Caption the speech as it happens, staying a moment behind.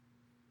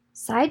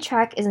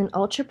SideTrack is an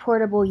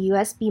ultra-portable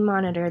USB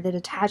monitor that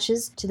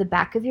attaches to the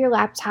back of your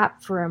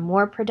laptop for a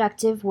more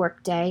productive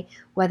workday,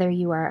 whether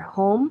you are at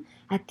home,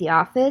 at the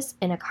office,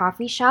 in a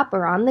coffee shop,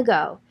 or on the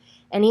go.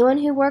 Anyone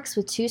who works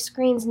with two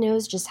screens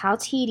knows just how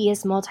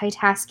tedious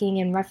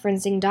multitasking and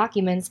referencing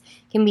documents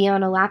can be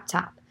on a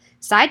laptop.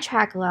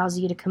 SideTrack allows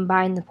you to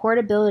combine the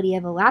portability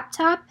of a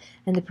laptop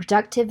and the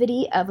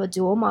productivity of a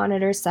dual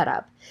monitor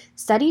setup.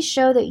 Studies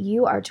show that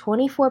you are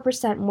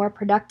 24% more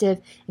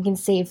productive and can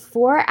save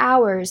 4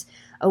 hours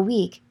a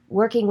week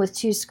working with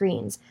two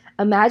screens.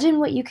 Imagine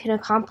what you can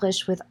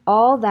accomplish with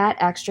all that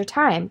extra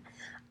time.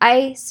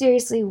 I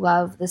seriously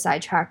love the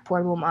SideTrack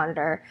portable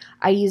monitor.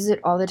 I use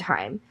it all the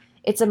time.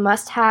 It's a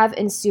must-have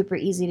and super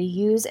easy to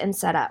use and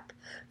set up.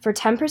 For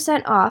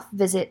 10% off,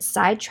 visit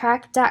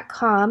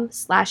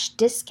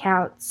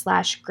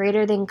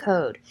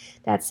sidetrack.com/discount/greater-than-code.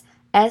 That's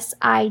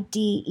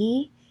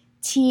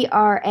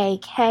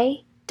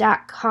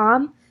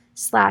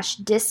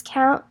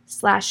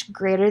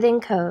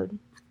SIDETRAK.com/discount/greater-than-code.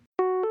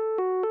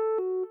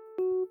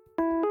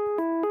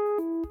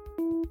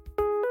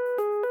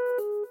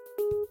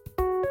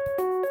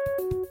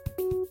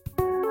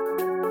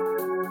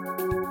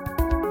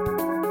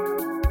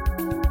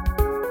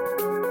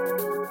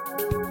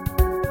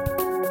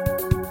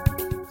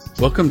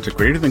 Welcome to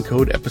Greater Than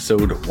Code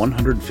episode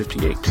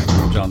 158.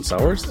 I'm John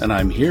Sowers, and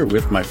I'm here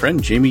with my friend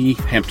Jamie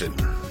Hampton.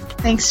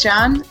 Thanks,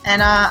 John.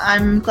 And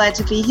I'm glad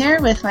to be here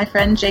with my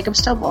friend Jacob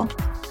Stovall.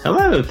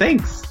 Hello,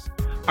 thanks.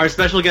 Our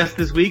special guest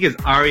this week is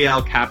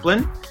Ariel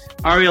Kaplan.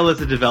 Ariel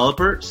is a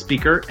developer,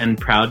 speaker, and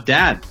proud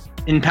dad.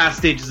 In past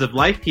stages of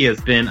life, he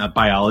has been a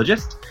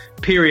biologist,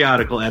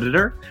 periodical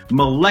editor,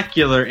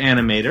 molecular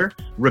animator,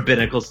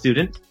 rabbinical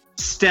student,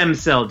 stem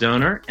cell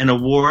donor, and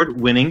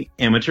award-winning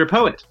amateur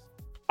poet.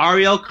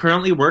 Ariel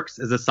currently works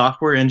as a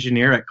software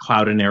engineer at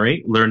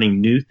Cloudinary, learning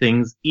new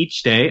things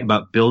each day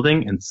about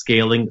building and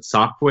scaling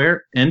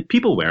software and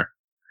peopleware.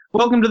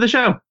 Welcome to the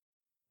show.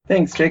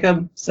 Thanks,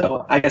 Jacob.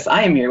 So I guess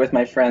I am here with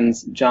my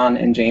friends John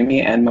and Jamie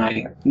and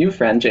my new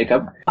friend,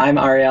 Jacob. I'm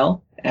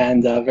Ariel,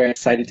 and very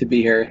excited to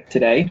be here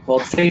today.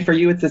 Well, today for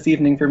you, it's this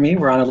evening for me.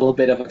 We're on a little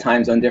bit of a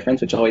time zone difference,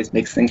 which always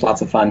makes things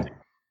lots of fun.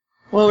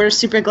 Well, we're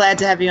super glad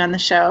to have you on the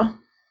show.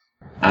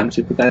 I'm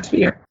super glad to be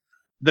here.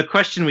 The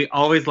question we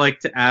always like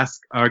to ask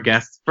our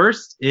guests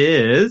first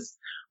is,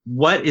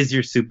 what is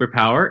your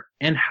superpower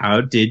and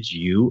how did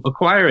you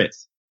acquire it?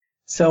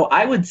 So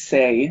I would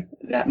say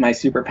that my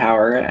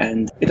superpower,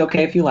 and it's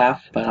okay if you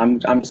laugh, but I'm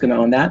just going to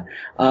own that.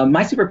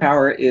 My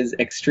superpower is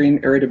extreme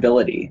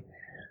irritability.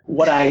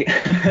 What I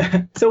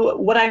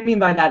mean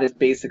by that is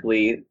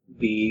basically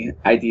the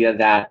idea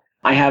that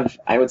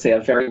I would say, a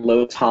very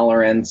low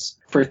tolerance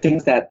for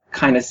things that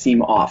kind of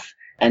seem off.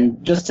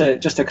 And just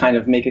to kind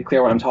of make it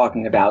clear what I'm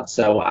talking about,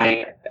 so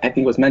I think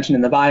it was mentioned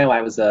in the bio,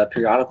 I was a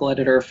periodical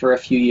editor for a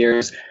few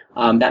years.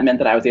 That meant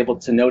that I was able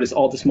to notice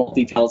all the small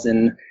details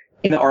in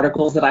the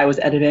articles that I was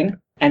editing.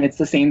 And it's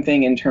the same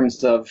thing in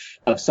terms of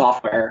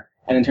software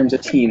and in terms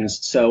of teams.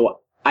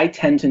 So I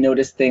tend to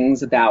notice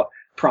things about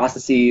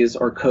processes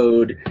or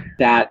code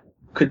that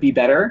could be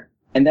better.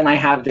 And then I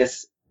have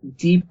this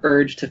deep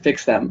urge to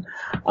fix them.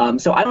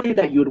 So I don't think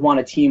that you would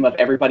want a team of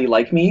everybody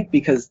like me,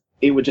 because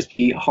it would just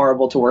be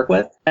horrible to work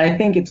with. I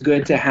think it's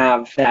good to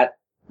have that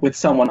with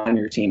someone on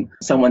your team,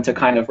 someone to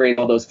kind of raise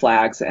all those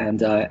flags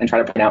and try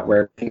to point out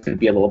where things could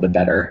be a little bit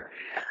better.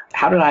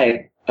 How did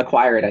I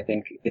acquire it, I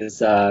think,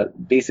 is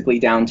basically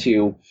down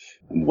to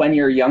when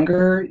you're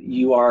younger,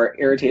 you are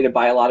irritated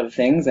by a lot of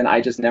things, and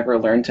I just never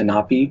learned to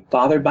not be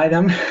bothered by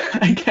them,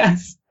 I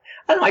guess.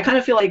 I don't know, I kind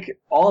of feel like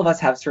all of us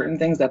have certain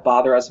things that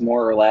bother us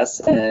more or less,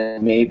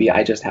 and maybe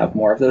I just have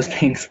more of those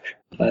things.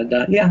 But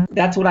yeah,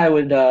 that's what I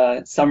would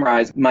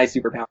summarize my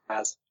superpower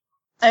as.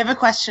 I have a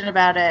question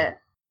about it.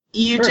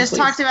 You Sure, just please.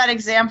 talked about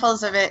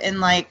examples of it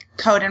in like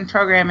code and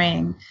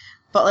programming,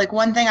 but like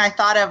one thing I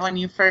thought of when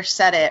you first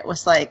said it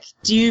was like,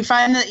 do you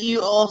find that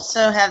you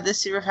also have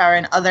this superpower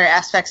in other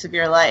aspects of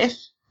your life?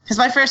 Because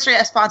my first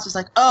response was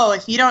like, oh,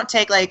 if you don't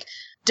take like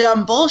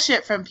dumb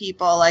bullshit from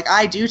people, like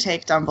I do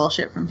take dumb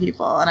bullshit from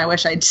people, and I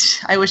wish I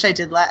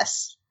did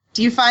less.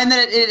 Do you find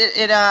that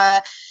it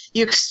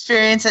you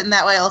experience it in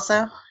that way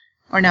also?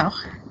 Or no?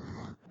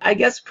 I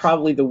guess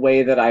probably the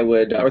way that I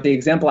would, or the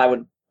example I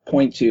would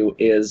point to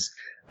is,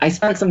 I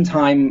spent some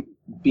time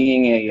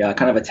being a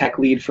kind of a tech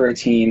lead for a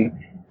team,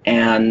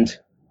 and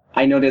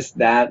I noticed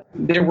that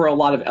there were a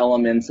lot of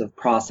elements of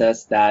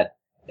process that,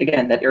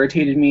 again, that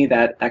irritated me,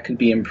 that could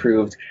be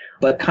improved.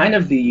 But kind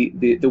of the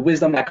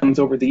wisdom that comes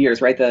over the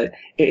years, right?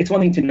 It's one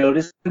thing to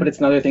notice, but it's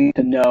another thing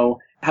to know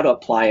how to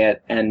apply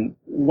it and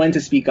when to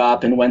speak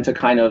up and when to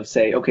kind of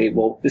say, okay,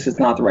 well, this is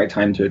not the right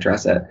time to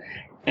address it.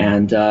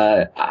 And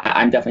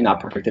I'm definitely not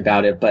perfect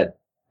about it, but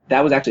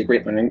that was actually a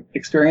great learning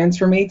experience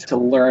for me to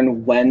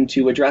learn when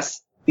to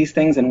address these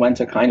things and when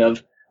to kind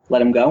of let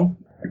them go.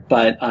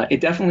 But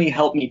it definitely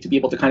helped me to be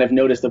able to kind of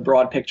notice the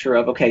broad picture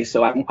of, okay,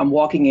 so I'm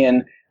walking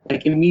in,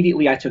 like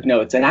immediately I took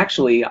notes. And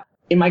actually,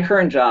 in my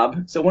current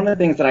job, so one of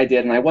the things that I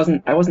did, and I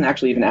wasn't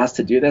actually even asked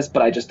to do this,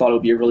 but I just thought it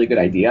would be a really good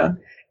idea,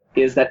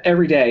 is that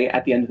every day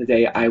at the end of the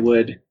day, I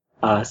would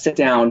sit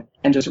down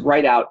and just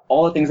write out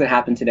all the things that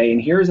happened today.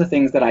 And here's the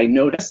things that I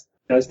noticed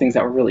things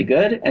that were really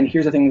good. And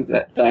here's the things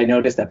that I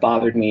noticed that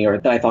bothered me or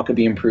that I thought could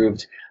be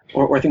improved,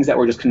 or things that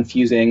were just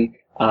confusing.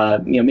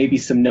 Maybe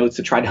some notes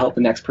to try to help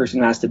the next person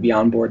who has to be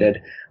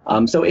onboarded.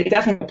 So it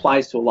definitely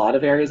applies to a lot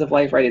of areas of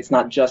life, right? It's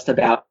not just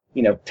about,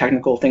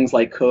 technical things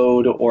like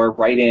code or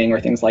writing or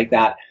things like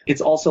that.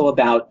 It's also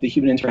about the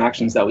human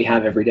interactions that we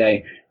have every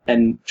day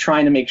and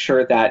trying to make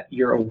sure that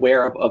you're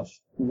aware of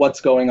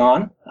what's going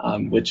on,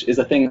 which is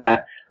a thing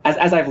that,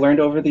 as I've learned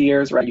over the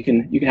years, right, you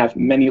can have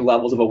many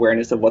levels of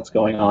awareness of what's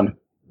going on.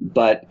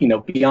 But,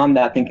 beyond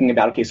that, thinking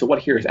about, okay, so what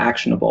here is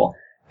actionable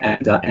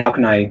and how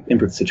can I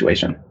improve the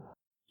situation?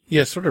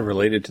 Yeah, sort of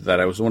related to that,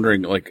 I was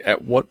wondering,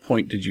 at what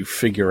point did you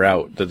figure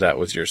out that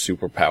was your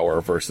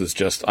superpower versus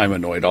just, I'm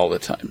annoyed all the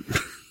time?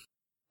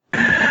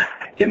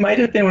 It might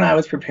have been when I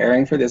was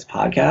preparing for this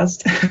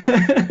podcast.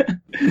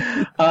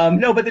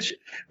 No, but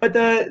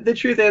the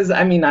truth is,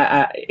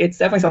 it's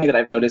definitely something that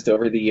I've noticed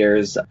over the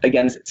years.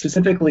 Again,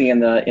 specifically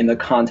in the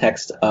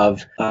context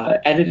of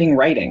editing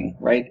writing,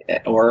 right?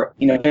 Or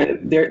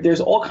there's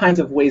all kinds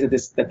of ways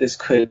that this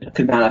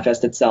could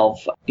manifest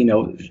itself.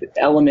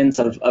 Elements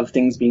of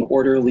things being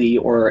orderly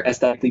or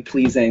aesthetically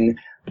pleasing.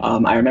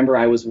 I remember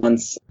I was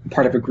once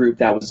part of a group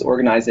that was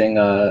organizing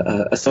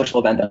a social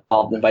event that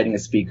involved inviting a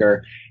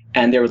speaker,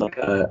 and there was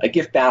a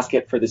gift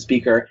basket for the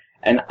speaker.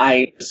 And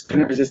I just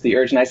couldn't resist the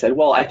urge, and I said,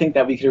 well, I think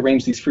that we could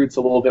arrange these fruits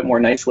a little bit more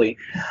nicely,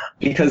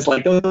 because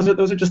those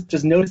are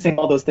just noticing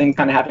all those things,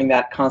 kind of having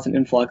that constant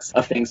influx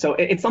of things. So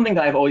it's something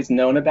that I've always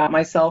known about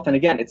myself. And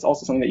again, it's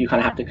also something that you kind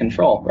of have to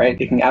control, right?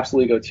 It can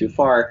absolutely go too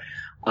far,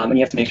 and you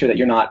have to make sure that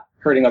you're not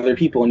hurting other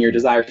people in your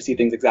desire to see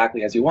things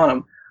exactly as you want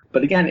them.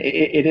 But again,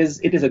 it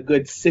is a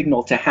good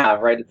signal to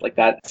have, right? It's like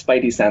that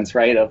spidey sense,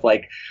 right? Of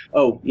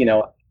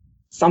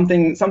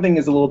something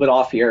is a little bit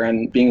off here,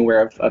 and being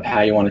aware of how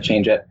you want to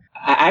change it.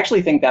 I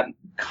actually think that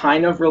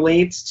kind of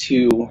relates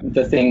to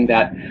the thing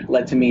that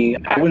led to me,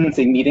 I wouldn't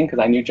say meeting, because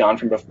I knew John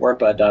from before,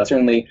 but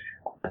certainly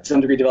to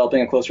some degree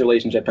developing a close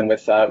relationship, and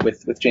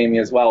with Jamie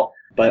as well.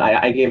 But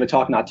I gave a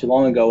talk not too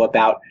long ago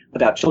about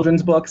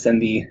children's books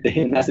and the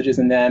hidden messages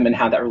in them, and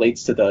how that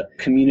relates to the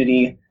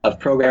community of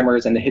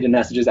programmers and the hidden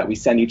messages that we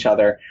send each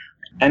other.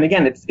 And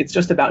again, it's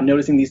just about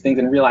noticing these things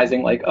and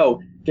realizing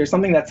there's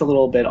something that's a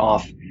little bit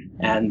off,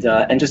 and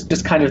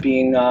just kind of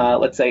being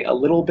let's say a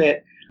little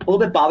bit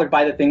bothered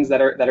by the things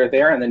that are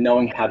there, and then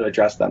knowing how to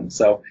address them.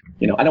 So,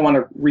 I don't want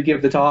to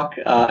re-give the talk.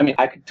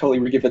 I could totally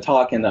re-give the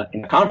talk in a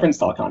conference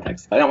talk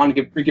context. I don't want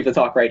to re-give the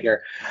talk right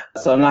here.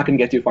 So I'm not going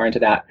to get too far into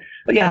that.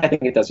 But yeah, I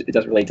think it does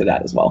relate to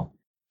that as well.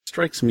 It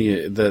strikes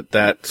me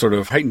that sort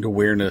of heightened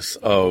awareness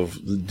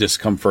of the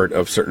discomfort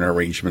of certain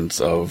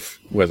arrangements of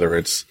whether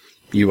it's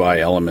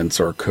UI elements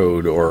or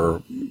code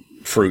or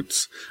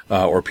fruits,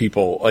 or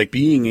people,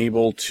 being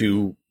able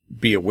to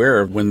be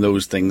aware of when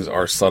those things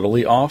are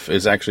subtly off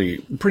is actually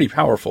pretty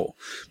powerful,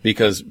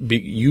 because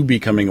you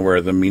becoming aware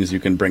of them means you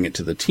can bring it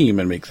to the team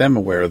and make them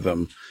aware of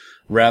them,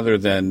 rather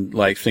than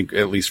think,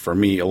 at least for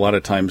me, a lot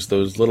of times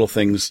those little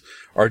things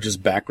are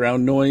just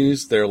background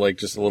noise. They're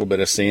just a little bit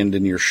of sand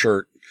in your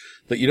shirt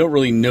that you don't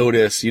really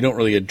notice, you don't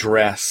really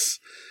address,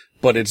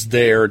 but it's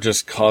there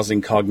just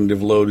causing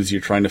cognitive load as you're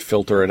trying to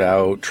filter it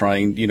out,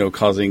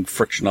 causing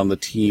friction on the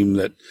team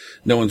that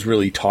no one's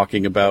really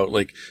talking about.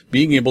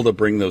 Being able to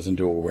bring those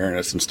into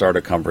awareness and start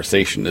a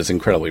conversation is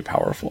incredibly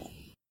powerful.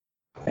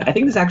 I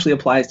think this actually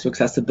applies to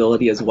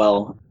accessibility as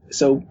well.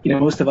 So,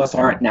 most of us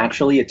aren't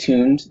naturally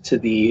attuned to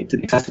the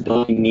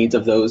accessibility needs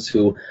of those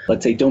who,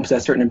 let's say, don't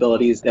possess certain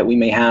abilities that we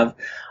may have.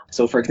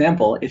 So, for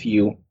example, if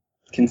you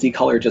can see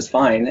color just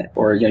fine,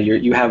 or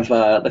you have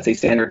let's say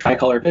standard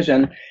tricolor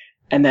vision,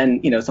 and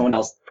then someone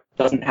else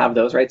doesn't have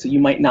those, right? So you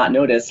might not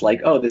notice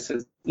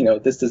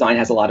this design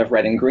has a lot of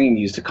red and green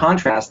used to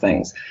contrast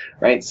things,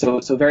 right?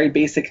 So very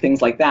basic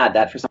things like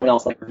that for someone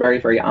else are very,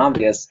 very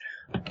obvious.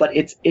 But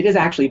it is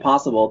actually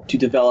possible to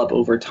develop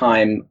over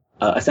time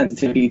a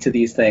sensitivity to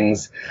these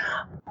things.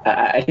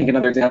 I think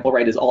another example,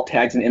 right, is alt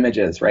tags and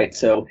images, right?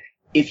 So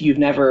if you've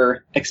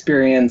never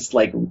experienced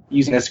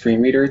using a screen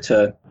reader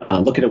to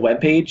look at a web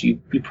page, you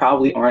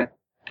probably aren't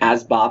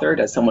as bothered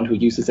as someone who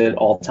uses it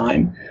all the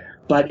time.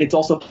 But it's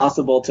also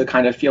possible to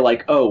kind of feel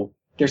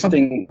there's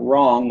something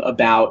wrong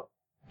about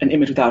an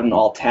image without an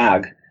alt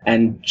tag,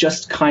 and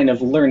just kind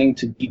of learning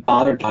to be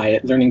bothered by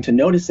it, learning to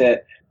notice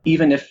it,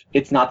 even if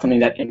it's not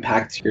something that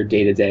impacts your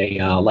day-to-day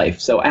life.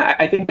 So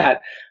I think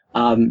that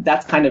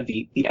that's kind of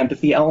the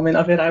empathy element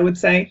of it, I would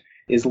say,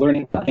 is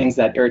learning about things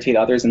that irritate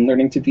others and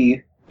learning to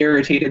be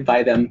irritated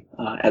by them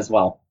as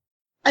well.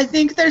 I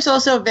think there's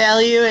also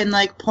value in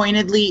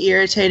pointedly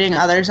irritating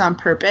others on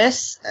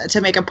purpose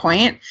to make a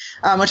point,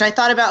 which I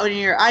thought about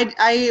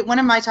when one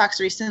of my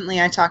talks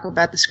recently, I talk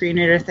about the screen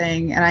reader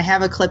thing, and I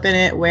have a clip in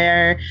it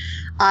where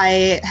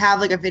I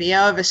have a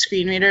video of a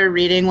screen reader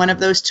reading one of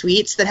those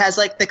tweets that has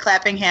the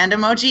clapping hand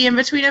emoji in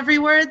between every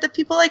word that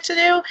people like to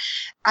do.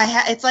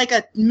 It's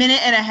a minute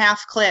and a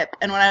half clip,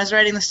 and when I was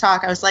writing this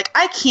talk, I was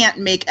I can't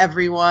make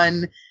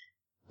everyone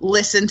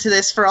listen to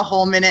this for a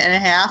whole minute and a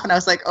half, and I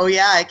was oh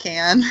yeah, I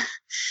can.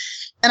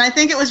 And I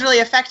think it was really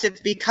effective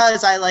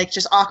because I like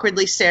just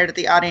awkwardly stared at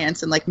the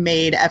audience and like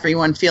made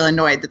everyone feel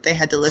annoyed that they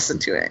had to listen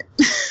to it.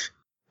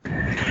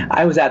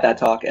 I was at that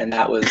talk, and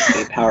that was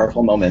a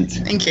powerful moment.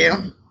 Thank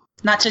you.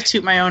 Not to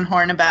toot my own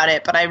horn about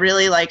it, but I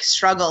really like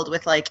struggled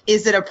with like,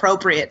 is it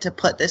appropriate to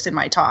put this in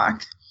my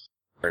talk?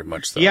 Very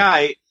much so. Yeah,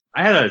 I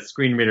had a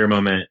screen reader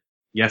moment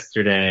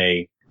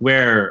yesterday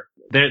where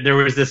there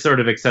was this sort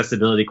of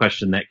accessibility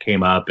question that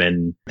came up,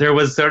 and there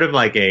was sort of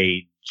like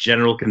a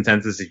general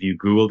consensus if you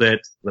Googled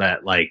it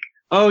that like,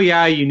 oh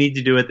yeah, you need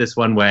to do it this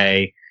one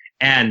way.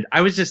 And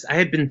I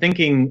had been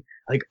thinking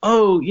like,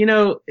 oh,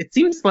 it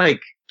seems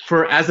like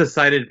as a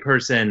sighted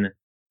person,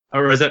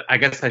 or I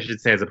guess I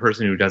should say as a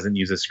person who doesn't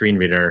use a screen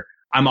reader,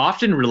 I'm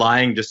often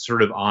relying just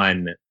sort of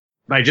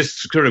by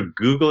just sort of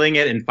Googling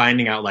it and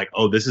finding out like,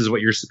 oh, this is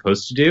what you're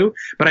supposed to do.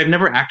 But I've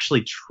never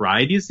actually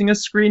tried using a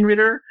screen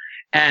reader,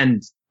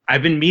 and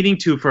I've been meaning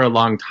to for a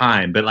long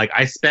time. But like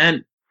I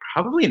spent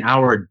probably an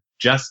hour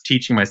just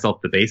teaching myself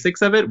the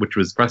basics of it, which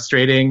was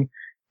frustrating,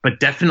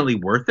 but definitely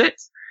worth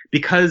it,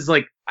 because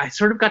like I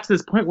sort of got to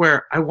this point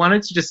where I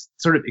wanted to just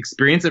sort of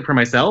experience it for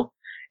myself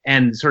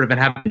and sort of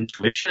have an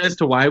intuition as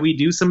to why we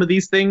do some of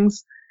these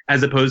things,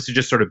 as opposed to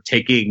just sort of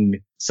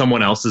taking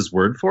someone else's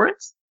word for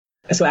it.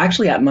 So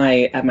actually at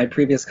my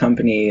previous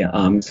company,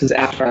 this was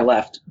after I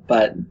left,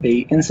 but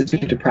they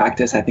instituted a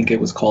practice, I think it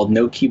was called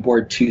No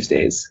Keyboard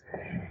Tuesdays.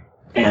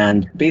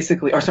 And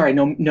basically,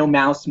 no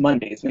mouse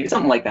Mondays, maybe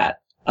something like that.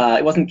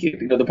 It wasn't,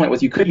 the point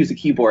was you could use a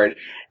keyboard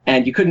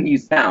and you couldn't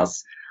use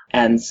mouse.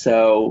 And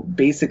so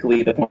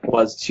basically the point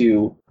was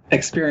to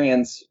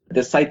experience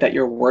the site that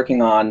you're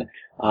working on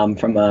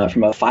from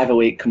a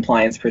 508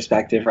 compliance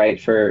perspective,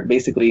 right? For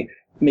basically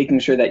making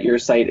sure that your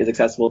site is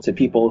accessible to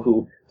people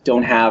who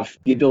don't have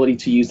the ability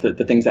to use the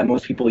things that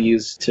most people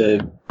use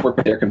to work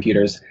with their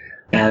computers.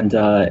 And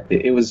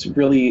it was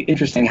really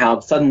interesting how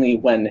suddenly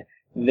when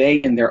they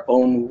in their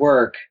own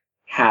work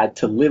had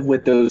to live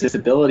with those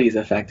disabilities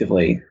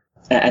effectively,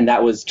 and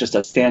that was just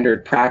a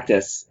standard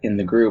practice in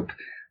the group,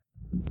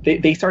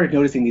 they started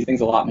noticing these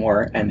things a lot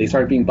more, and they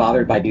started being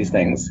bothered by these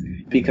things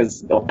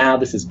because now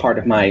this is part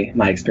of my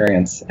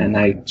experience, and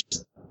I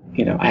just,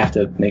 I have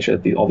to make sure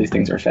that all these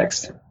things are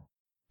fixed.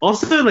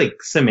 Also,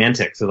 like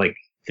semantics, so like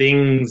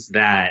things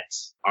that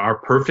are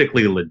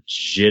perfectly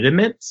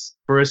legitimate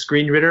for a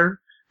screen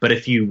reader, but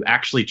if you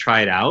actually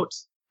try it out,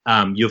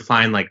 you'll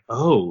find like,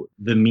 oh,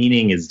 the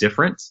meaning is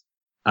different,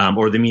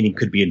 or the meaning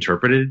could be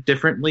interpreted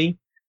differently.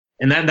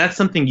 And that's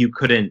something you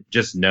couldn't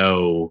just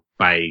know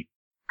by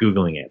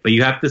Googling it. But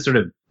you have to sort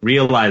of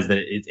realize that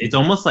it's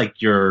almost like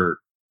you're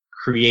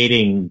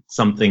creating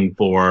something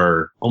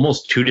for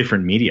almost two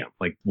different media,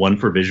 like one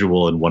for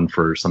visual and one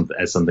for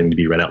something to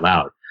be read out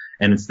loud.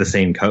 And it's the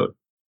same code.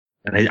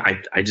 And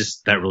I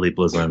just, that really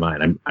blows my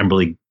mind.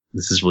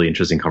 This is really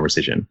interesting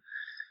conversation.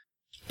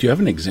 Do you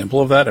have an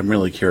example of that? I'm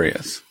really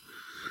curious.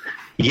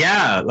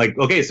 Yeah. Like,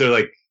 okay. So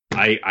like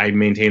I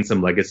maintain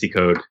some legacy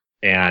code,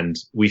 and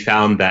we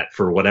found that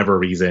for whatever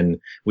reason,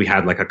 we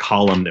had like a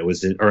column that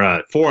was or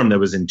a form that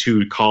was in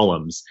two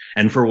columns.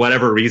 And for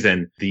whatever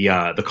reason,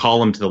 the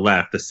column to the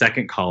left, the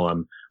second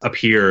column,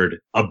 appeared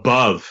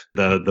above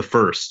the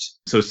first.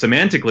 So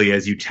semantically,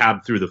 as you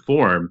tab through the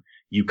form,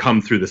 you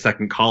come through the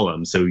second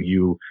column. So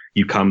you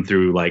come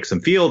through like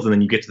some fields, and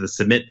then you get to the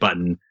submit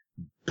button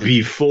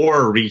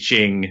before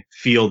reaching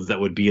fields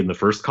that would be in the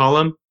first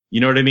column. You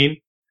know what I mean?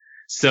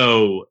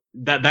 So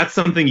that's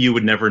something you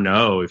would never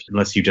know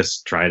unless you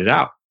just tried it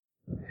out.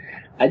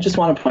 I just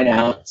want to point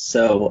out,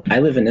 so I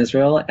live in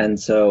Israel, and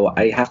so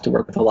I have to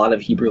work with a lot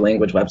of Hebrew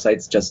language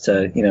websites just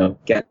to,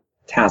 get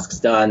tasks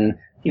done,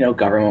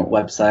 government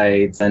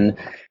websites and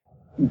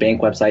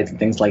bank websites and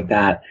things like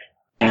that.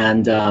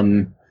 And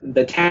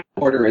the tab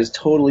order is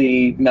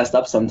totally messed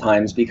up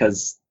sometimes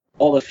because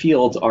all the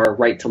fields are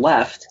right to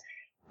left,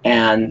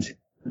 and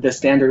the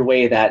standard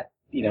way that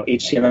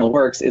HTML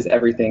works is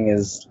everything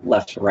is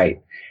left to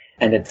right.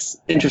 And it's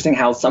interesting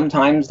how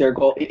sometimes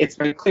it's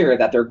very clear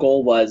that their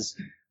goal was,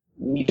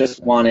 we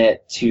just want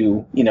it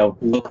to,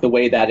 look the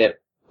way that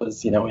it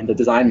was, in the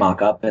design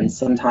mock-up. And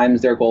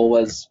sometimes their goal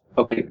was,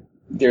 okay,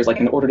 there's like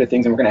an order to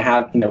things, and we're going to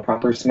have,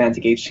 proper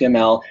semantic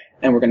HTML,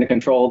 and we're going to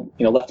control,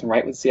 left and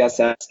right with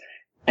CSS,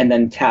 and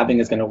then tabbing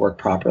is going to work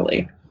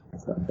properly.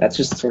 So that's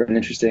just sort of an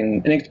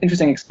interesting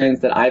experience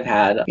that I've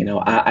had.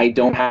 I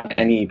don't have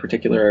any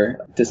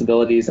particular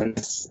disabilities in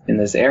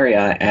this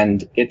area,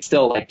 and it's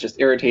still like just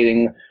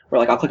irritating. Where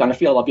like I'll click on a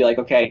field, I'll be like,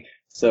 okay,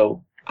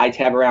 so I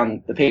tab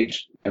around the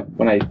page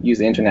when I use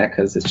the internet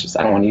because it's just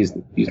I don't want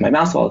to use my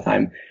mouse all the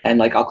time. And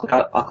like I'll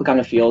click on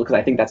a field because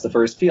I think that's the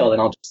first field,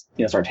 and I'll just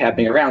start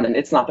tabbing around, and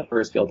it's not the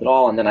first field at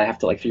all. And then I have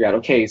to like figure out,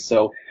 okay,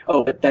 so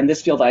but then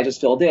this field I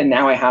just filled in,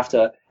 now I have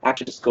to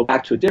actually just go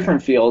back to a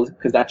different field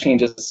because that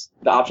changes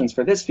the options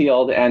for this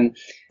field, and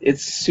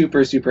it's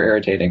super, super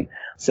irritating.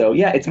 So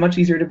yeah, it's much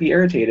easier to be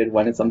irritated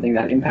when it's something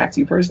that impacts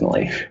you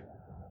personally.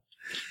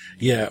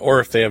 Yeah, or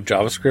if they have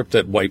JavaScript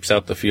that wipes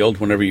out the field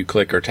whenever you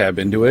click or tab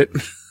into it.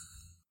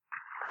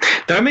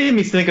 That made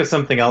me think of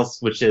something else,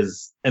 which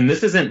is, and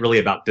this isn't really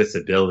about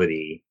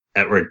disability,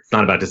 or it's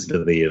not about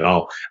disability at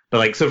all. But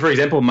like, so for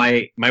example,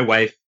 my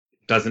wife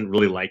doesn't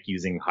really like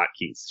using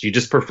hotkeys. She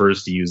just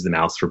prefers to use the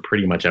mouse for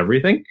pretty much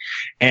everything.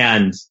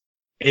 And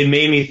it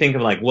made me think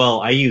of like, well,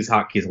 I use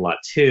hotkeys a lot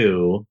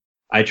too.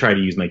 I try to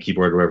use my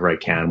keyboard wherever I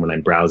can when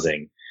I'm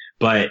browsing.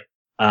 But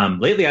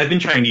lately I've been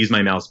trying to use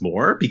my mouse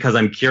more because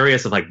I'm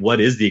curious of like,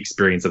 what is the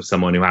experience of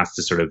someone who has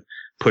to sort of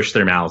push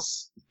their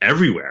mouse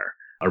everywhere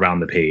around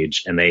the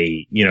page? And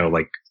they,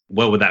 like,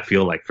 what would that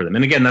feel like for them?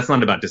 And again, that's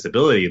not about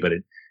disability, but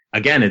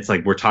it's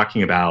like we're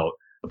talking about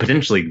a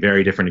potentially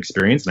very different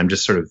experience. And I'm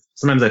just sort of,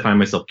 sometimes I find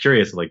myself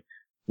curious, like,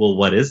 well,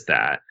 what is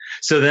that?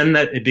 So then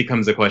that it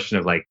becomes a question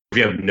of like, if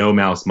we have no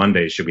mouse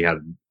Mondays, should we have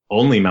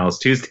only mouse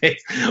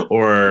Tuesdays?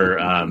 Or,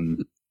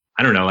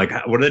 I don't know, like,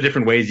 what are the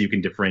different ways you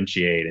can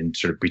differentiate and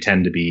sort of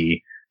pretend to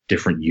be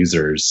different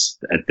users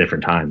at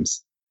different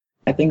times?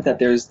 I think that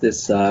there's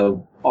this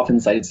often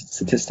cited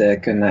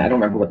statistic, and I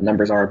don't remember what the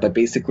numbers are, but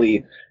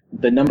basically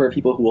the number of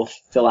people who will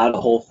fill out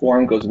a whole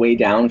form goes way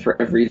down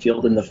for every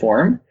field in the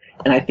form.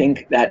 And I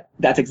think that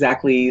that's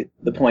exactly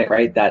the point,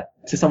 right? That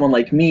to someone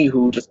like me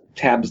who just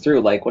tabs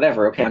through, like,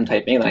 whatever, okay, I'm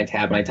typing and I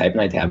tab and I type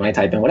and I tab and I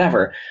type and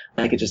whatever.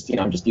 Like, it just,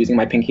 I'm just using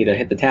my pinky to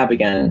hit the tab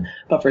again.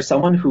 But for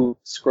someone who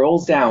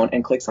scrolls down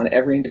and clicks on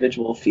every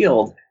individual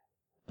field,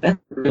 that's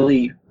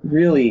really,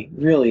 really,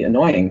 really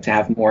annoying to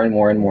have more and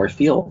more and more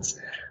fields.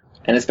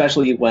 And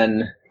especially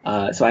when,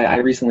 so I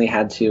recently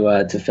had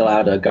to fill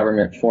out a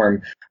government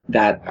form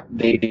that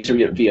they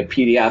distribute via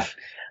PDF.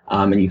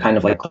 And you kind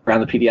of like click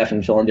around the PDF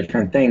and fill in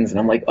different things. And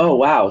I'm like, oh,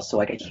 wow. So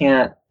like I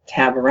can't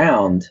tab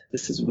around.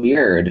 This is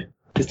weird.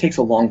 This takes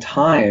a long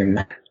time.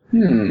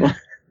 So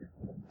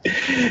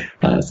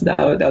that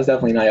was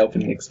definitely an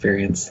eye-opening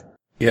experience.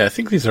 Yeah, I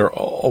think these are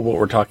all what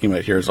we're talking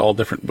about here is all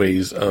different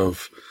ways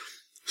of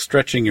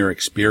stretching your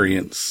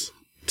experience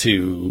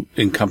to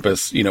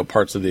encompass,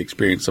 parts of the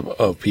experience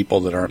of people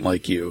that aren't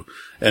like you,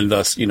 and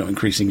thus,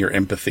 increasing your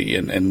empathy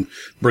and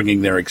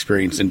bringing their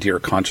experience into your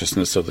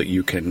consciousness so that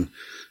you can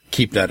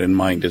keep that in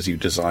mind as you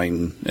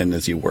design and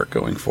as you work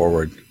going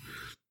forward.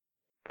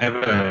 I have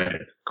a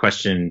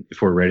question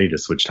if we're ready to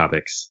switch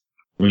topics.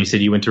 When you said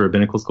you went to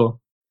rabbinical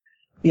school?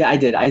 Yeah, I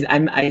did.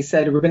 I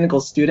said rabbinical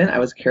student. I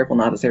was careful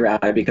not to say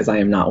rabbi because I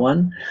am not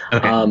one.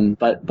 Okay.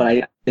 But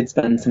I did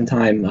spend some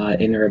time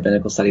in a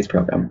rabbinical studies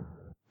program.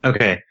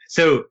 Okay.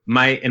 So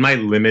in my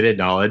limited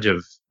knowledge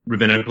of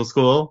rabbinical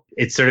school,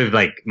 it's sort of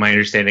like my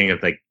understanding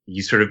of like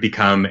you sort of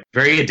become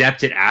very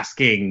adept at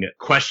asking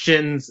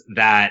questions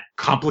that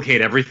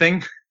complicate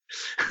everything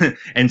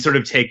and sort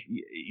of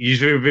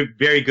you're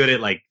very good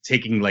at like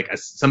taking like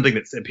something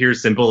that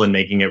appears simple and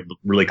making it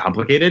really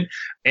complicated.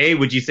 A,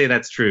 would you say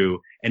that's true?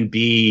 And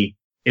B,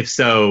 if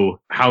so,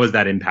 how has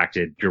that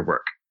impacted your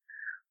work?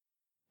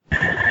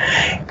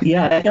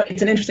 Yeah,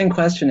 it's an interesting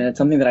question, and it's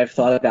something that I've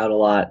thought about a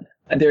lot.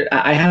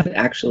 I have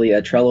actually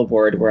a Trello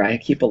board where I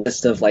keep a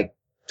list of like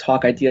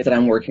talk ideas that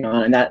I'm working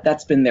on, and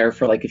that's been there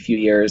for like a few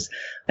years,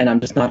 and I'm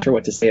just not sure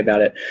what to say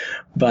about it.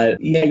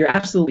 But yeah, you're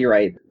absolutely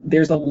right.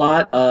 There's a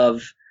lot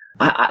of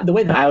the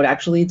way that I would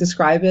actually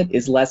describe it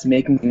is less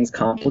making things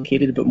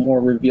complicated, but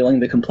more revealing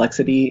the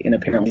complexity in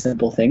apparently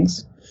simple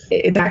things.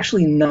 It's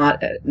actually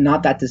not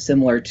that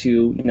dissimilar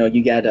to,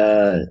 you get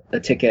a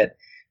ticket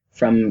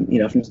from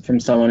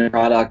someone in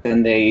product,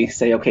 and they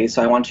say, okay,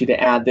 so I want you to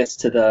add this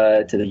to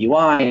the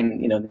UI,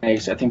 and then you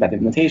start thinking about the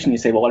implementation. You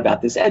say, well, what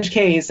about this edge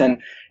case?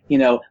 And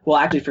well,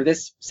 actually, for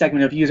this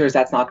segment of users,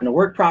 that's not going to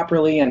work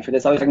properly, and for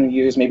this other segment of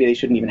users, maybe they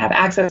shouldn't even have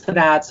access to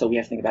that. So we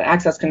have to think about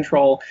access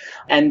control,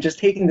 and just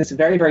taking this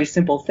very, very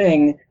simple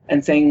thing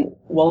and saying,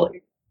 well,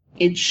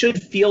 it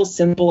should feel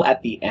simple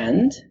at the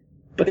end,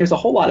 but there's a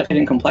whole lot of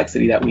hidden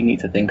complexity that we need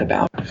to think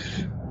about.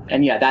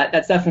 And yeah,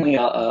 that's definitely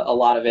a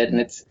lot of it. And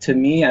it's, to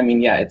me,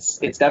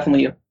 it's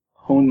definitely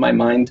honed my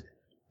mind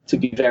to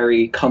be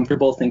very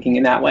comfortable thinking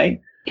in that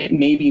way. It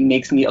maybe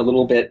makes me a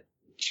little bit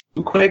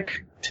too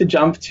quick to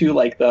jump to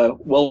like well,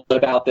 what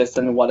about this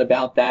and what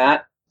about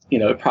that?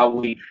 It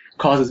probably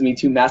causes me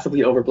to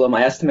massively overblow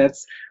my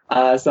estimates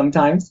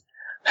sometimes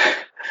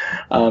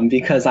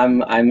because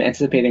I'm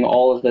anticipating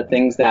all of the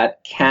things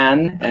that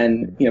can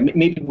and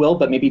maybe will,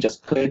 but maybe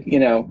just could,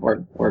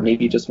 or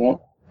maybe just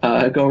won't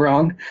go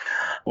wrong.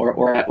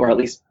 Or at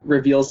least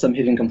reveals some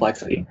hidden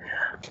complexity.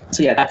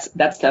 So yeah,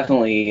 that's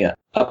definitely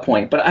a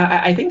point. But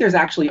I think there's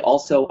actually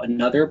also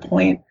another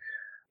point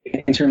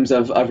in terms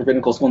of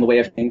rabbinical school and the way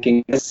of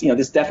thinking.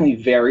 This definitely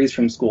varies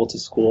from school to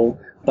school.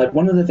 But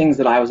one of the things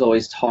that I was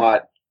always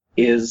taught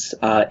is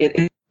it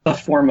is a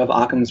form of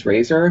Occam's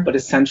razor, but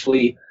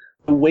essentially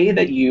the way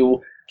that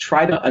you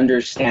try to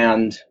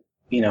understand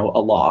a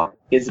law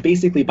is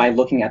basically by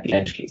looking at the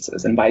edge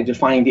cases, and by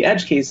defining the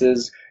edge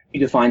cases, you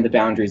define the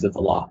boundaries of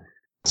the law.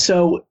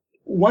 So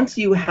once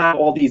you have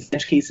all these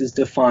edge cases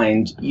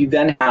defined, you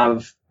then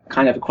have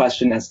kind of a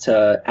question as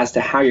to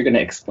how you're going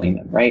to explain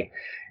them, right?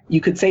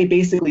 You could say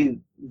basically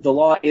the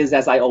law is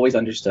as I always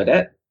understood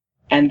it,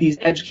 and these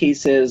edge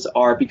cases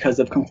are because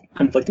of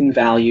conflicting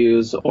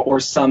values or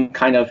some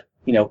kind of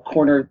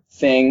corner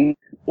thing.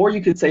 Or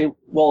you could say,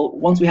 well,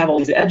 once we have all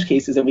these edge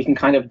cases and we can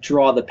kind of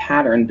draw the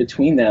pattern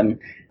between them,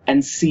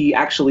 and see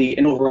actually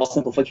an overall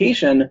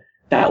simplification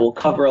that will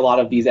cover a lot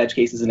of these edge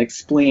cases and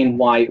explain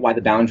why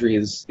the boundary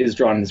is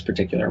drawn in this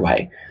particular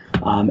way.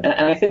 And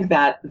I think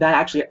that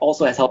actually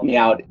also has helped me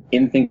out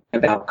in thinking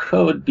about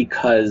code,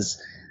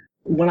 because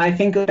when I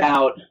think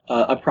about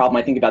a problem,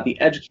 I think about the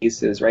edge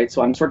cases, right?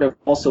 So I'm sort of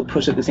also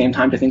pushed at the same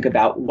time to think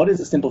about what is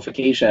a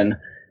simplification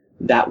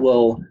that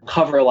will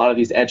cover a lot of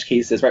these edge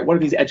cases, right? What are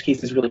these edge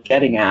cases really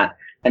getting at?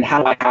 And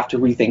how do I have to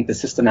rethink the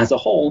system as a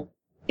whole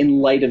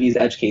in light of these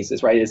edge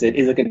cases, right? Is it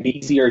going to be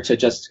easier to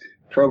just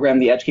program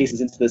the edge cases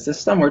into the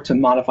system, or to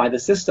modify the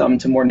system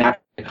to more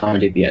naturally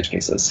accommodate the edge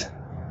cases?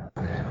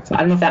 So I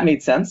don't know if that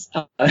made sense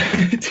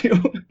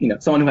to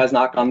someone who has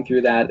not gone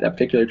through that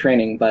particular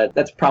training, but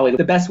that's probably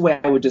the best way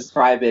I would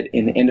describe it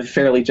in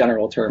fairly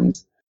general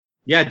terms.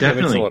 Yeah,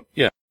 definitely.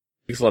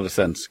 Makes a lot of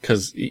sense,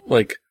 because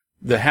like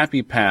the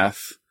happy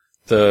path,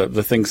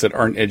 the things that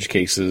aren't edge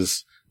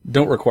cases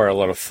don't require a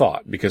lot of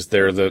thought, because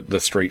they're the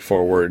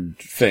straightforward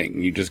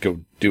thing. You just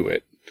go do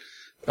it.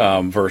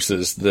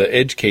 Versus the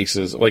edge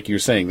cases, like you're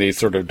saying, they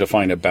sort of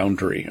define a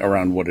boundary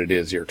around what it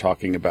is you're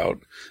talking about,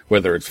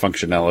 whether it's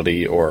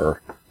functionality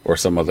or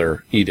some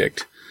other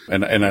edict.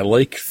 And I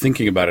like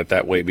thinking about it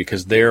that way,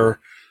 because they're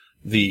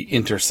the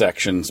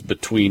intersections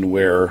between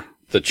where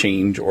the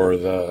change or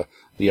the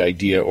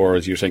idea, or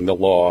as you're saying, the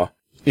law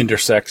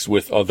intersects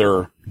with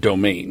other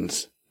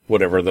domains,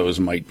 whatever those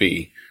might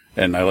be.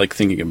 And I like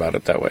thinking about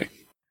it that way.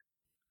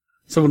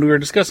 So when we were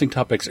discussing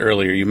topics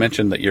earlier, you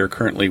mentioned that you're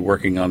currently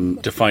working on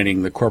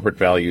defining the corporate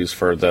values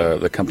for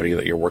the company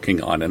that you're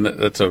working on. And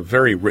that's a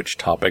very rich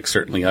topic.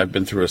 Certainly, I've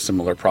been through a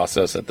similar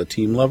process at the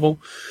team level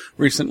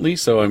recently.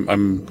 So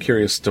I'm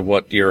curious to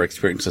what your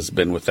experience has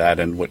been with that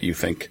and what you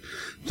think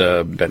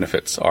the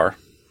benefits are.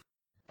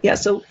 Yeah,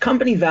 so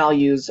company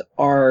values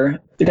are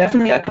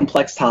definitely a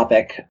complex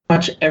topic.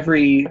 Much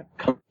every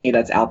company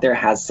that's out there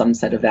has some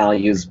set of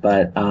values,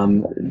 but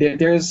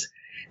there's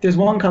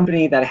one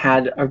company that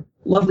had a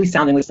lovely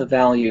sounding list of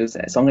values.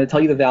 So I'm going to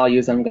tell you the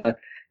values. I'm going to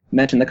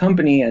mention the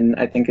company, and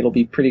I think it'll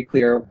be pretty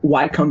clear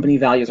why company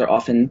values are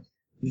often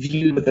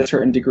viewed with a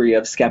certain degree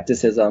of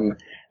skepticism,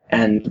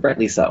 and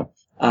rightly so.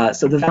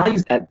 So the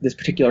values that this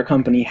particular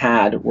company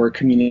had were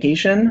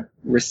communication,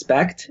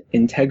 respect,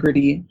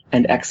 integrity,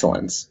 and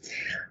excellence.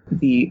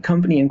 The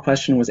company in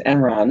question was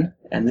Enron,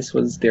 and this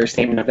was their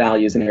statement of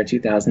values in their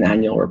 2000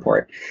 annual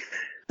report.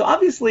 So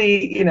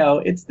obviously,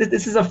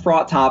 this is a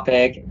fraught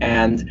topic,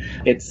 and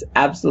it's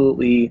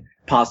absolutely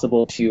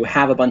possible to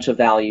have a bunch of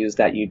values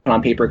that you put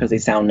on paper because they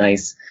sound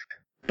nice,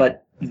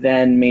 but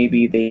then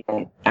maybe they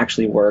don't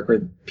actually work,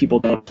 or people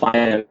don't apply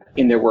them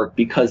in their work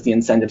because the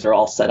incentives are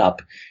all set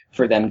up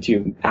for them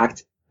to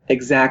act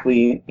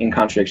exactly in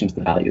contradiction to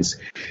the values.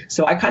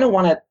 So I kind of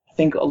want to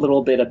think a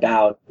little bit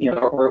about,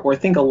 or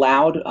think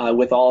aloud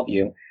with all of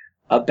you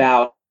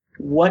about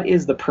what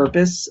is the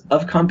purpose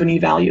of company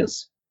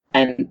values,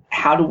 and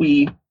how do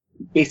we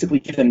basically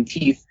give them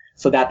teeth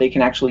so that they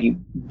can actually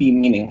be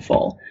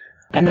meaningful.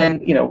 And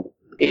then,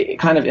 it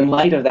kind of in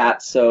light of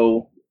that,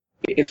 so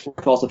it's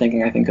worth also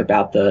thinking, I think,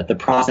 about the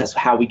process,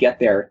 how we get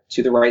there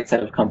to the right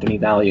set of company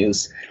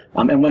values,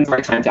 and when's the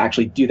right time to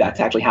actually do that,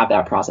 to actually have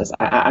that process.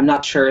 I'm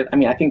not sure. I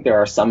mean, I think there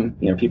are some,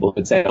 people who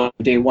would say,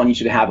 day one, you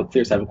should have a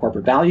clear set of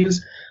corporate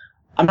values.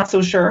 I'm not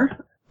so sure,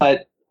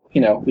 but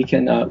we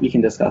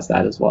can discuss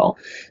that as well.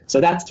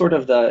 So that's sort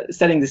of the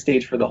setting the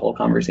stage for the whole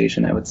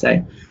conversation, I would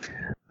say.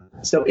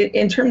 So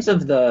in terms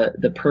of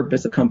the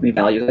purpose of company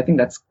values, I think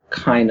that's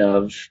kind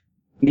of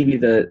maybe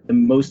the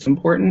most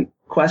important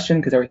question,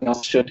 because everything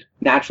else should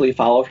naturally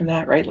follow from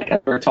that, right? Like as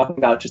we were talking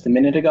about just a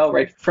minute ago,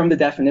 right? From the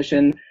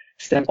definition,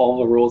 stem all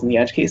the rules in the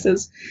edge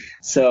cases.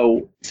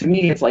 So to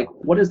me, it's like,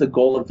 what is the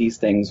goal of these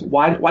things?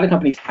 Why do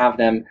companies have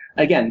them?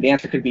 Again, the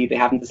answer could be they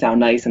happen to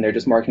sound nice and they're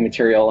just marketing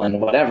material and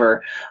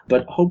whatever,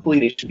 but hopefully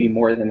they should be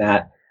more than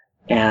that.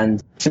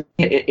 And to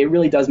me, it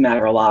really does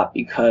matter a lot,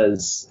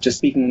 because just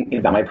speaking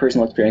about my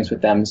personal experience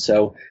with them,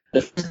 so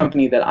the first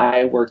company that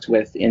I worked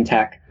with in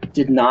tech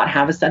did not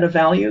have a set of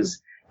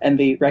values, and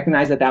they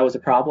recognized that that was a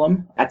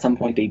problem. At some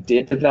point, they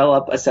did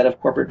develop a set of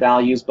corporate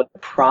values, but the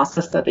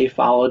process that they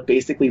followed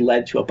basically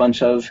led to a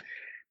bunch of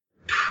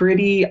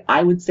pretty,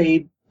 I would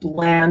say,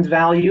 bland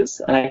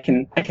values. And I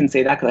can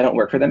say that because I don't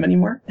work for them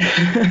anymore.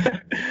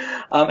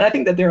 And I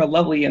think that they're a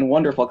lovely and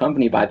wonderful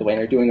company, by the way, and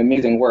they're doing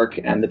amazing work,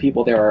 and the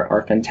people there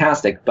are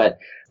fantastic. But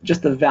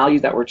just the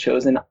values that were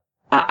chosen,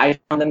 I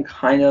found them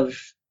kind of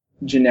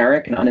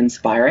generic and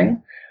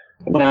uninspiring.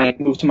 When I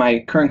moved to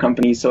my current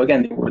company, so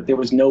again, there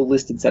was no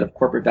listed set of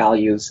corporate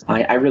values.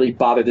 I really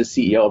bothered the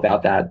CEO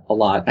about that a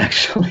lot,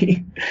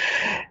 actually.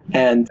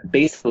 And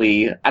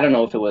basically, I don't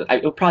know if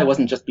it probably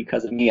wasn't just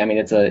because of me. I mean,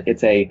 it's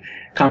a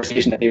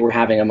conversation that they were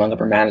having among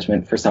upper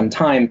management for some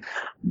time.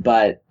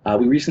 But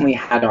we recently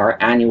had our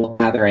annual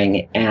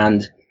gathering,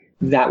 and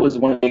that was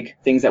one of the big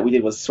things that we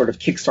did, was sort of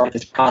kickstart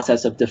this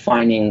process of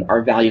defining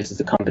our values as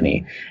a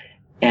company.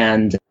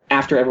 And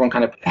after everyone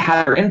kind of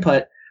had their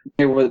input,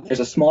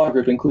 there's a smaller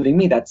group, including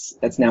me,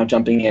 that's now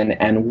jumping in,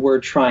 and we're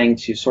trying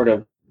to sort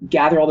of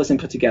gather all this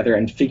input together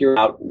and figure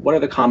out what are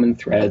the common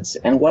threads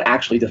and what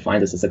actually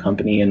defines us as a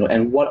company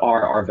and what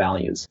are our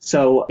values.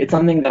 So it's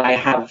something that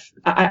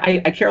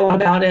I care a lot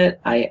about it.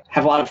 I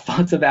have a lot of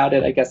thoughts about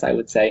it, I guess I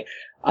would say.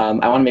 I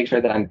want to make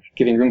sure that I'm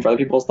giving room for other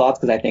people's thoughts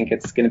because I think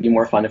it's going to be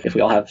more fun if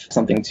we all have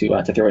something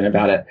to throw in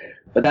about it.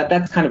 But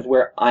that's kind of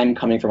where I'm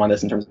coming from on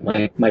this in terms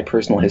of my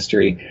personal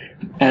history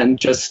and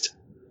just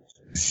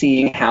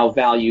seeing how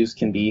values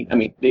can be,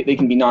 they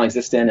can be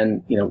non-existent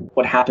and,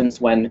 what happens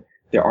when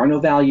there are no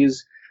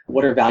values.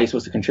 What are values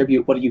supposed to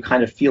contribute? What do you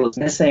kind of feel is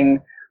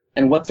missing?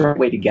 And what's the right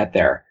way to get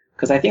there?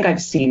 Because I think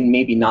I've seen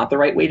maybe not the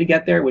right way to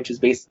get there, which is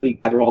basically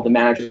gather all the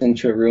managers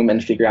into a room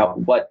and figure out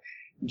what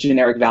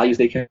generic values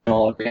they can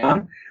all agree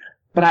on.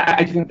 But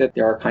I do think that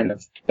there are kind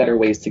of better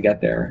ways to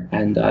get there.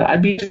 And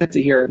I'd be interested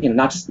to hear,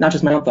 not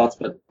just my own thoughts,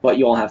 but what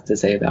you all have to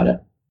say about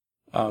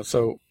it.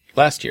 So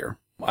last year,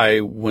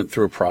 I went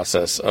through a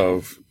process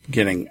of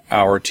getting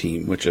our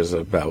team, which is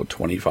about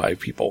 25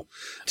 people,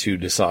 to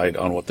decide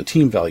on what the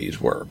team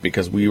values were,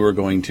 because we were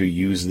going to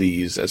use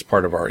these as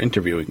part of our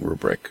interviewing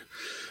rubric,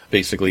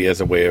 basically as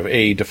a way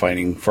of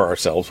defining for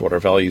ourselves what our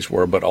values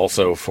were, but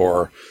also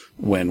for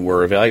when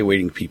we're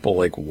evaluating people,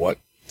 like what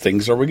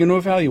things are we going to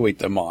evaluate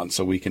them on?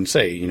 So we can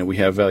say, we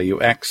have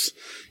value X,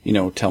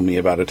 tell me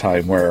about a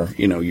time where,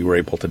 you were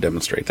able to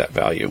demonstrate that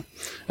value.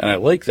 And I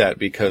like that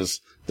because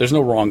there's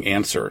no wrong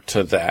answer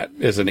to that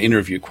as an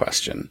interview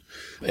question.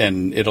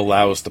 And it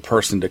allows the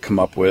person to come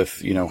up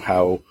with,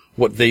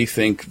 what they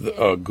think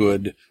a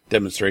good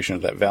demonstration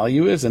of that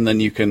value is. And then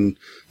you can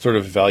sort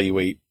of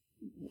evaluate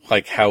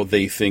like how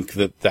they think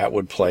that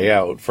would play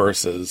out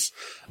versus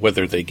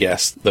whether they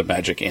guess the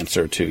magic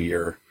answer to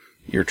your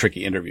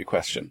tricky interview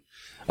question.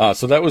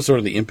 So that was sort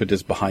of the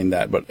impetus behind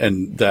that,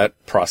 and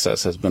that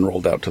process has been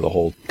rolled out to the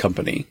whole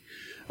company.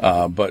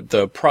 But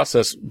the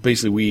process,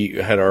 basically we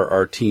had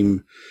our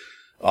team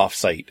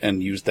offsite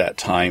and used that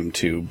time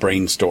to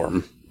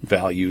brainstorm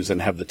values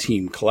and have the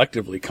team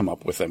collectively come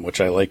up with them, which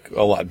I like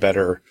a lot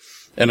better.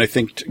 And I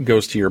think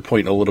goes to your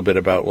point a little bit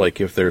about like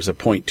if there's a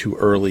point too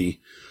early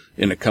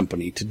in a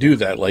company to do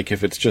that, like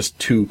if it's just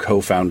two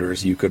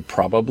co-founders, you could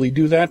probably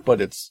do that,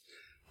 but it's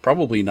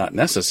probably not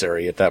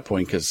necessary at that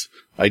point because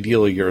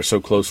ideally you're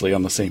so closely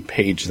on the same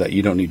page that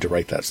you don't need to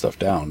write that stuff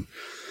down.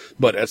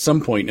 But at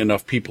some point,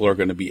 enough people are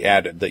going to be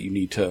added that you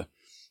need to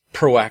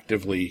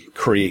proactively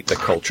create the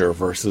culture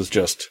versus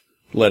just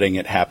letting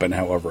it happen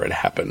however it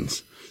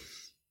happens.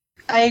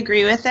 I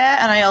agree with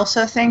that, and I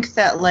also think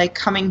that like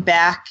coming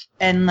back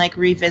and like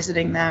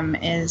revisiting them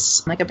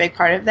is like a big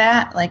part of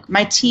that. Like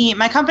my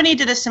company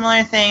did a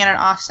similar thing at an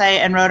offsite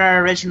and wrote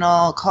our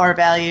original core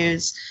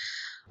values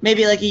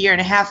maybe like a year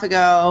and a half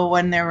ago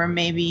when there were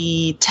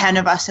maybe 10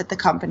 of us at the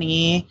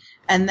company.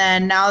 And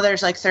then now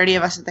there's like 30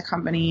 of us at the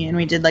company, and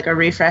we did like a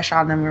refresh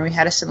on them where we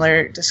had a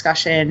similar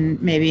discussion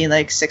maybe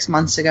like 6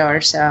 months ago or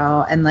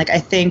so. And like I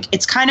think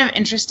it's kind of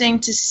interesting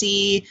to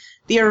see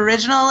the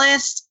original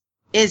list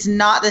is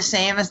not the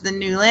same as the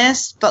new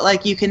list, but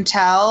like you can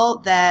tell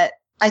that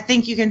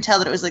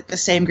it was like the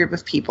same group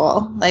of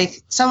people.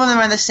 Like some of them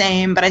are the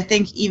same, but I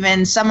think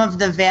even some of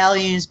the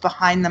values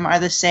behind them are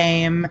the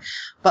same,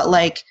 but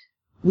like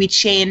we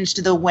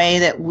changed the way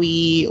that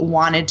we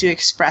wanted to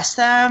express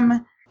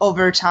them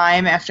over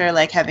time after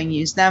like having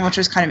used them, which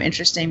was kind of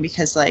interesting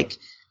because like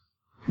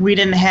we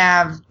didn't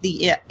have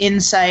the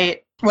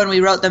insight when we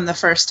wrote them the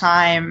first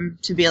time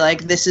to be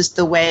like, this is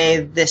the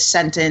way this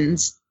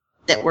sentence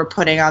that we're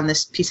putting on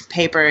this piece of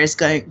paper is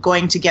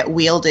going to get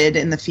wielded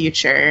in the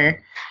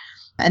future.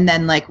 And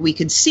then like we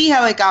could see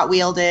how it got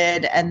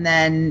wielded and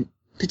then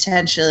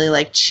potentially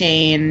like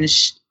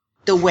change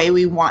the way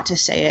we want to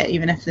say it,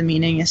 even if the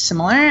meaning is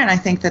similar. And I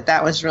think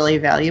that was really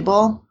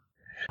valuable.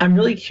 I'm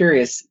really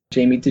curious,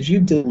 Jamie, did you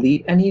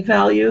delete any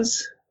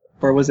values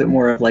or was it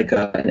more of like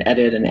an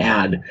edit and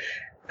add?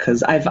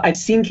 Because I've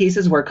seen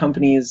cases where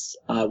companies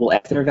will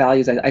add their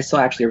values. I saw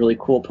actually a really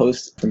cool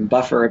post from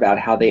Buffer about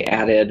how they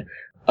added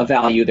a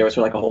value. There was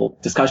sort of like a whole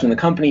discussion in the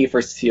company.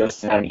 First, the CEO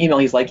sent out an email.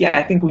 He's like, yeah,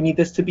 I think we need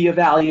this to be a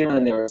value.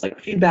 And there was like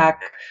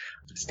feedback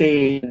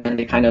stage, and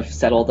they kind of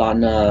settled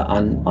on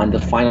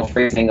the final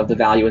phrasing of the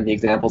value and the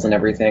examples and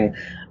everything.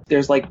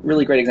 There's like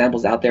really great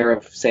examples out there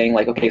of saying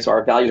like, okay, so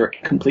our values are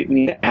incomplete. We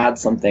need to add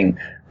something.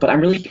 But I'm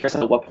really curious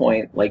at what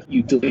point like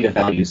you delete a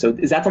value. So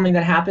is that something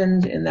that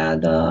happened in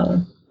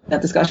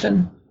that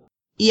discussion?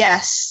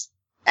 Yes,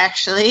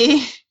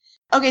 actually.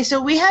 Okay,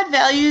 so we had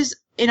values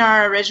in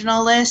our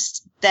original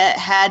list that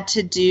had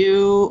to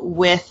do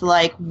with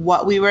like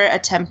what we were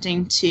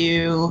attempting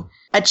to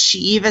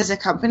achieve as a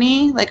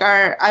company. Like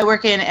I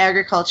work in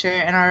agriculture,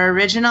 and our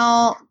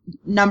original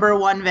number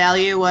one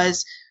value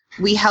was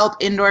we help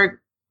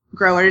indoor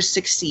growers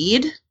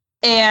succeed.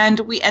 And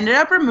we ended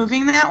up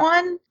removing that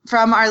one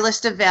from our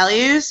list of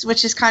values,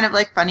 which is kind of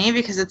like funny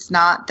because it's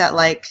not that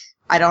like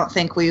I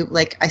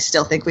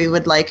still think we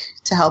would like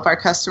to help our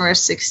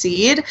customers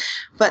succeed.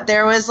 But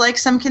there was like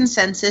some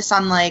consensus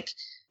on like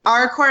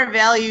our core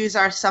values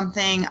are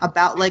something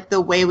about like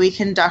the way we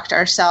conduct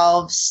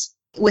ourselves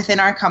within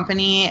our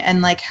company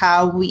and like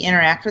how we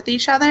interact with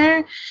each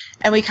other.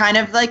 And we kind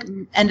of like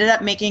ended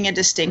up making a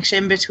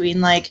distinction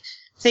between like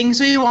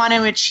things we want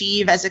to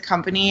achieve as a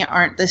company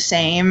aren't the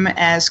same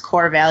as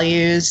core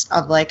values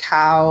of like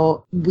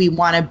how we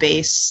want to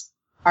base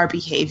our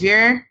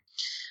behavior.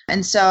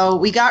 And so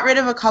we got rid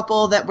of a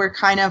couple that were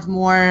kind of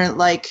more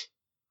like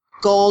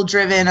goal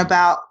driven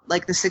about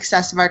like the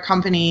success of our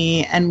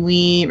company. And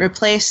we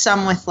replaced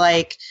some with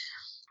like,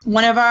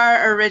 one of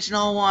our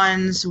original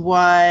ones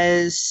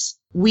was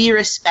we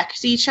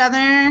respect each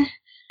other,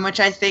 which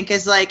I think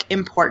is like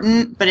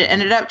important, but it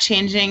ended up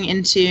changing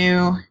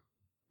into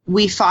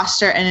we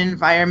foster an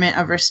environment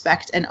of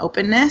respect and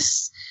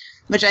openness,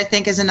 which I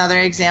think is another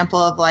example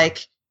of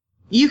like,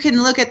 you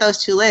can look at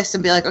those two lists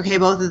and be like, okay,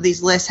 both of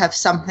these lists have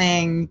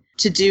something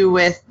to do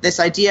with this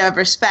idea of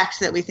respect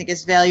that we think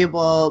is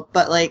valuable,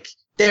 but like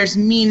there's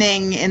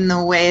meaning in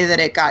the way that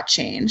it got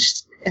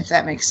changed, if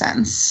that makes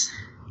sense.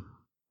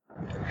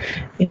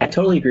 Yeah, I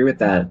totally agree with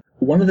that.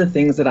 One of the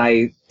things that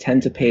I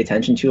tend to pay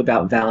attention to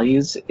about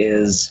values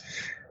is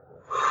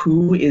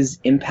who is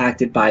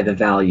impacted by the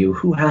value,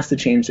 who has to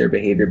change their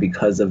behavior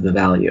because of the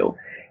value.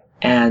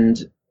 And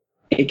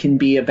it can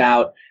be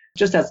about,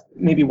 just as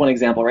maybe one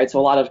example, right? So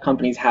a lot of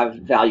companies have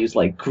values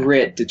like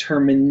grit,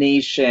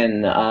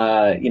 determination,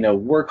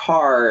 work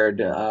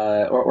hard,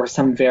 or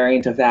some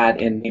variant of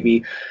that in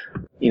maybe,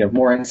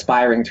 more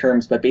inspiring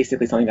terms, but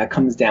basically something that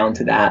comes down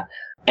to that.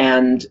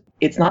 And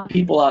it's not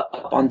people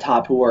up on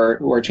top who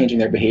are changing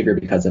their behavior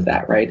because of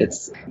that, right?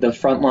 It's the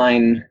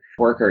frontline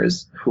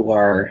workers who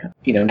are,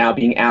 now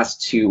being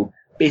asked to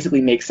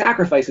basically make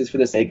sacrifices for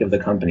the sake of the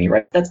company,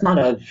 right? That's not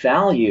a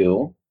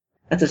value.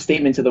 That's a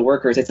statement to the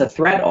workers. It's a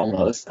threat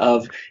almost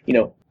of,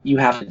 you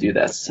have to do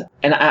this.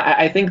 And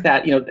I think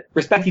that,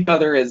 respect each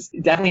other is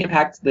definitely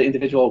impacts the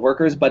individual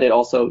workers, but it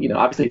also,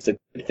 obviously it's a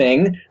good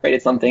thing, right?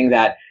 It's something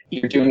that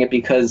you're doing it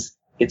because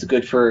it's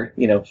good for,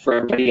 for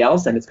everybody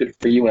else, and it's good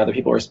for you when other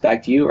people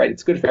respect you, right?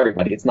 It's good for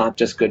everybody. It's not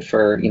just good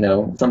for,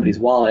 somebody's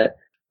wallet.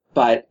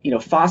 But,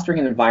 fostering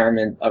an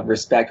environment of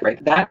respect,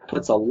 right? That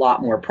puts a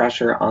lot more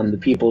pressure on the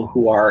people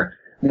who are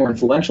more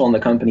influential in the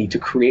company to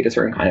create a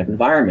certain kind of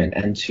environment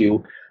and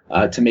to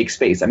make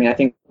space. I mean, I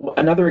think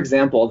another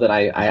example that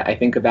I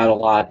think about a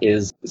lot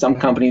is some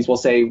companies will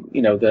say,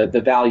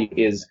 the value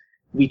is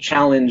we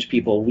challenge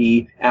people,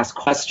 we ask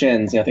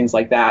questions, things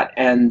like that.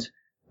 And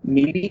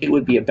maybe it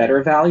would be a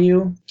better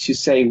value to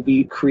say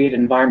we create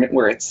an environment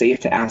where it's safe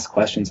to ask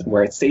questions and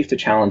where it's safe to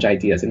challenge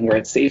ideas and where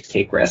it's safe to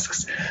take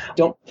risks.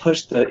 Don't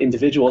push the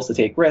individuals to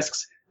take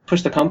risks,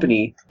 push the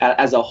company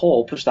as a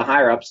whole, push the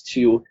higher ups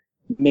to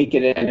make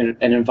it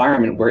an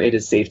environment where it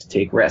is safe to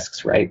take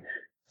risks, right?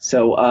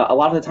 So a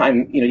lot of the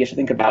time, you have to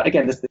think about,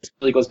 again, this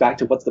really goes back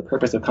to what's the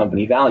purpose of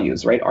company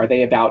values, right? Are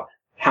they about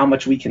how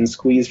much we can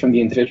squeeze from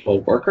the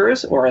individual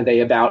workers, or are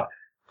they about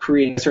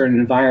creating a certain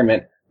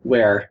environment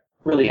where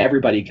really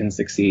everybody can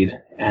succeed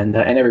and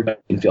everybody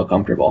can feel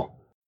comfortable?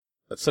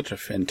 That's such a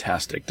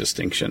fantastic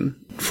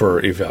distinction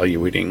for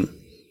evaluating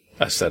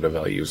a set of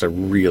values. I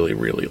really,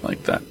 really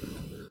like that.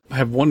 I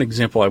have one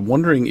example. I'm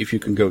wondering if you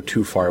can go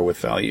too far with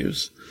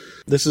values.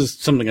 This is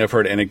something I've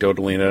heard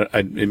anecdotally,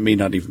 and it may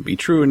not even be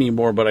true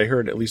anymore, but I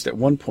heard at least at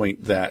one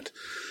point that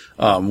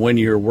when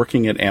you're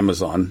working at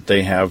Amazon,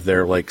 they have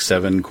their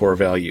 7 core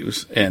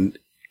values, and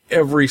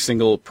every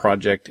single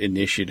project,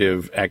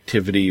 initiative,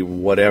 activity,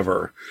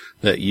 whatever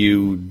that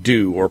you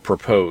do or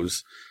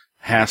propose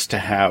has to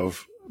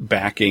have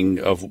backing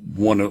of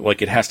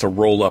it has to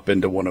roll up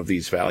into one of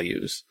these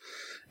values.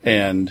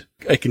 And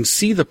I can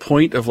see the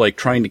point of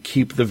trying to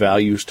keep the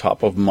values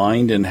top of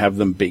mind and have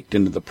them baked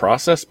into the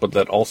process, but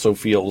that also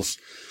feels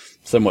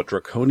somewhat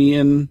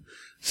draconian.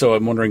 So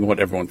I'm wondering what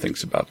everyone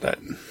thinks about that.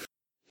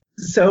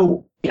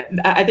 So yeah,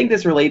 I think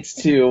this relates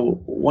to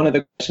one of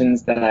the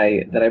questions that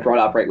I brought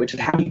up, right, which is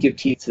how do you give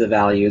teeth to the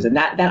values? And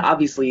that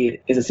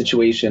obviously is a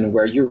situation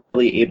where you're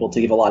really able to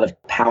give a lot of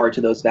power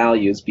to those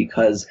values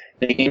because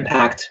they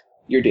impact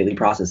your daily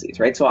processes,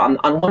 right? So on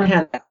one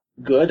hand, that's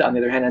good. On the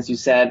other hand, as you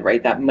said,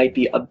 right, that might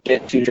be a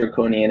bit too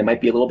draconian. It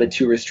might be a little bit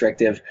too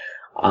restrictive.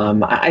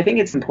 I think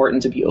it's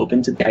important to be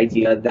open to the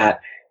idea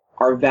that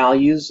our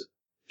values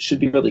should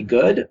be really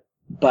good,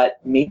 but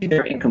maybe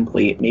they're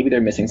incomplete. Maybe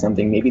they're missing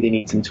something. Maybe they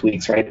need some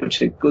tweaks, right?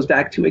 Which goes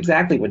back to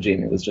exactly what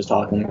Jamie was just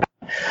talking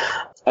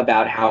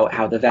about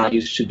how the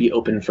values should be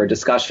open for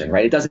discussion,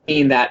 right? It doesn't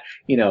mean that,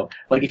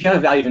 if you have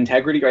a value of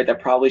integrity, right, that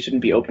probably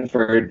shouldn't be open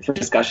for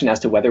discussion as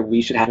to whether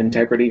we should have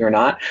integrity or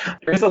not.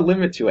 There's a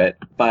limit to it,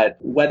 but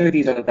whether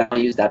these are the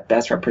values that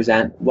best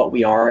represent what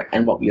we are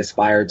and what we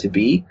aspire to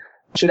be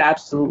should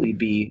absolutely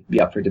be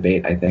up for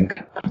debate, I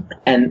think.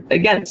 And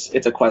again,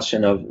 it's a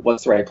question of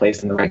what's the right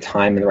place and the right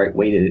time and the right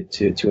way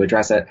to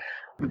address it.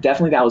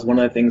 Definitely that was one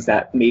of the things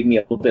that made me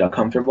a little bit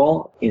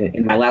uncomfortable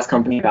in my last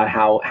company about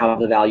how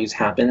the values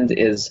happened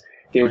is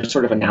they were just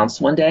sort of announced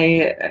one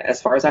day,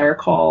 as far as I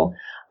recall.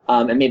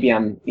 And maybe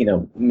I'm,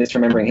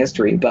 misremembering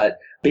history, but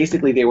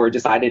basically they were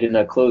decided in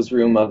a closed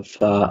room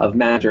of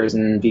managers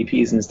and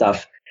VPs and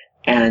stuff.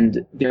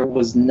 And there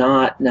was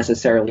not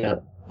necessarily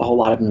a whole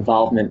lot of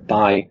involvement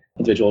by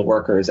individual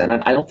workers. And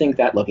I don't think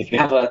that, look, if you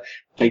have a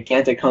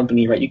gigantic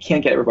company, right, you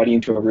can't get everybody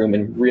into a room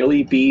and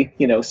really be,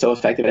 so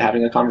effective at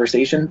having a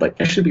conversation, but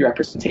there should be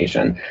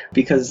representation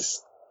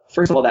because,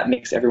 first of all, that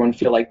makes everyone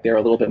feel like they're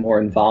a little bit more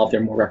involved,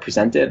 they're more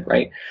represented,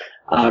 right?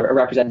 A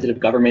representative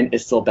government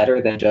is still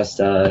better than just,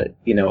 a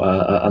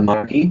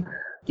monarchy,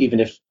 even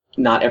if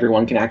not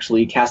everyone can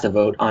actually cast a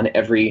vote on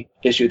every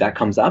issue that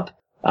comes up.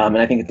 And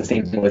I think it's the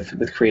same thing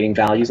with creating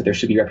values, that there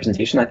should be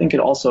representation. I think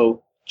it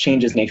also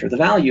changes nature of the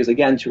values,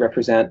 again, to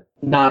represent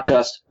not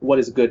just what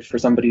is good for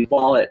somebody's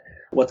wallet,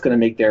 what's going to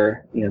make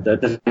their,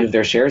 the value of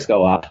their shares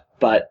go up,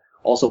 but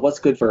also what's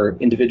good for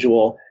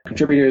individual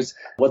contributors,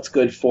 what's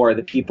good for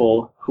the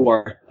people who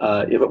are,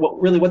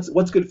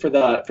 what's good for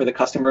the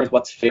customers,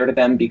 what's fair to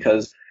them,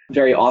 because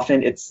very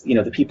often it's,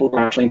 the people who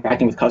are actually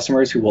interacting with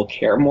customers who will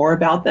care more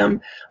about them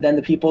than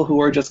the people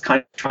who are just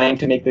kind of trying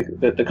to make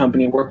the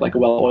company work like a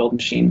well-oiled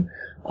machine.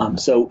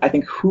 So I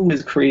think who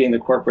is creating the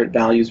corporate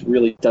values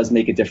really does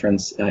make a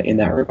difference in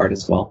that regard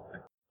as well.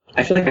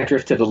 I feel like I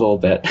drifted a little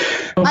bit.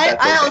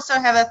 I also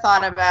have a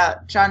thought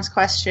about John's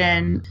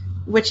question,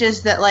 which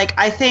is that,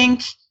 I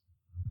think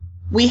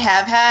we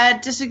have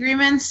had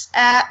disagreements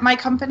at my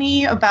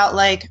company about,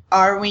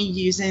 are we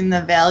using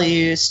the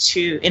values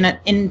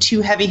in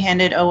too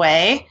heavy-handed a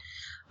way?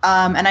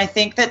 And I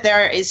think that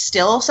there is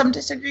still some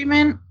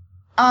disagreement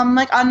on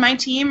my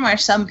team, where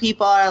some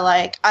people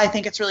are I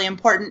think it's really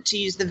important to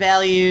use the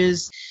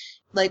values.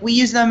 We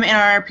use them in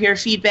our peer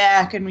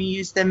feedback, and we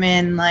use them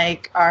in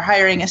our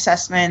hiring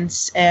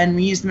assessments, and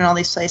we use them in all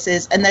these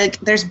places. And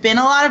there's been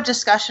a lot of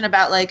discussion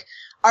about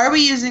are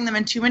we using them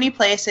in too many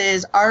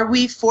places? Are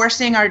we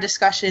forcing our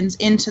discussions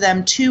into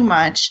them too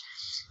much?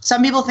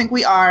 Some people think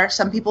we are.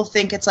 Some people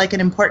think it's an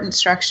important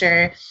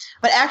structure.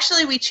 But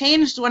actually, we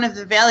changed one of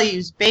the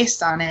values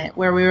based on it,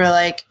 where we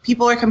were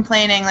people were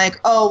complaining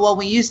oh, well,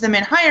 we use them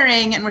in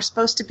hiring, and we're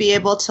supposed to be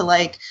able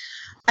to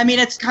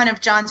it's kind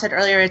of, John said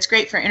earlier, it's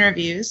great for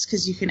interviews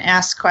because you can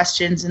ask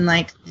questions in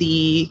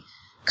the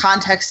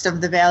context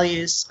of the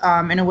values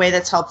in a way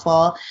that's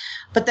helpful.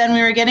 But then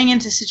we were getting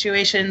into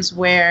situations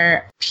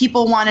where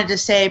people wanted to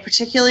say,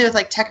 particularly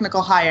with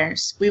technical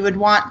hires, we would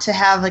want to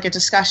have a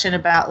discussion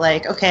about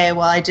okay,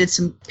 well, I did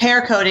some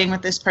pair coding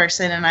with this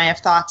person and I have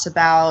thoughts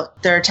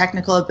about their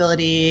technical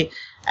ability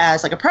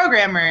as a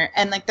programmer.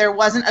 And there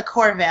wasn't a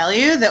core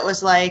value that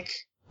was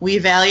we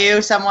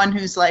value someone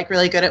who's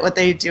really good at what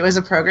they do as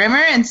a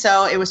programmer. And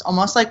so it was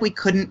almost we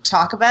couldn't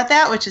talk about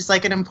that, which is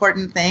an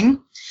important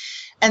thing.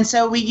 And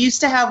so we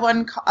used to have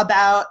one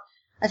about,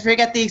 I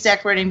forget the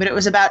exact wording, but it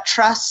was about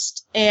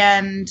trust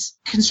and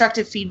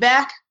constructive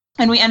feedback.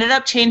 And we ended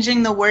up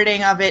changing the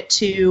wording of it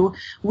to,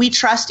 we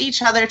trust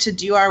each other to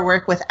do our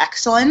work with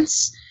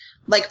excellence,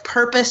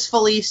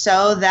 purposefully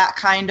so, that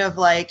kind of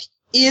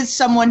is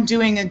someone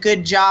doing a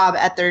good job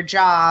at their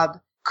job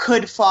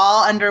could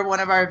fall under one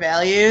of our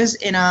values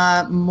in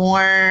a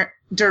more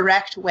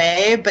direct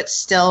way, but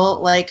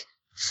still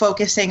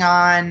focusing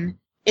on,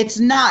 it's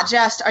not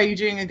just, are you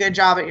doing a good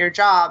job at your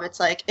job?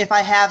 It's if I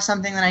have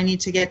something that I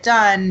need to get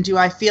done, do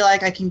I feel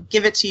like I can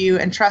give it to you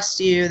and trust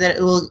you that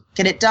it will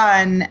get it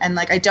done? And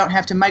I don't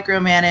have to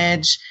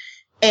micromanage,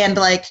 and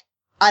I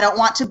don't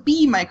want to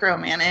be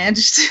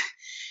micromanaged.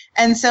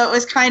 And so it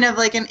was kind of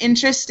an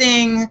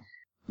interesting,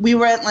 we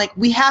were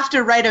we have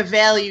to write a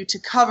value to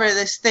cover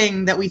this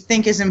thing that we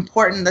think is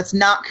important that's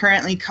not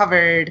currently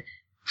covered.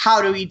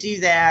 How do we do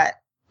that?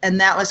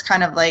 And that was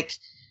kind of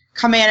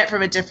come at it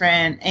from a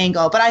different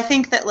angle. But I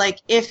think that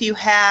if you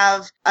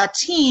have a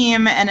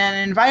team and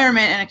an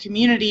environment and a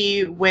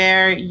community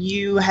where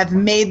you have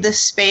made the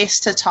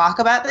space to talk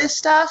about this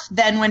stuff,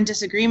 then when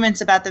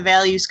disagreements about the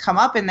values come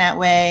up in that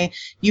way,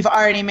 you've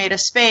already made a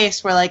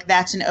space where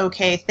that's an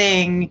okay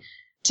thing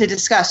to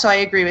discuss. So I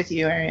agree with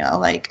you,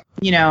 Ariel.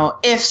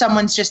 If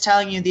someone's just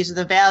telling you these are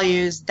the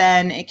values,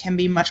 then it can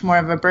be much more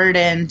of a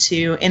burden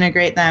to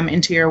integrate them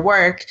into your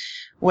work.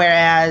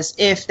 Whereas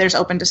if there's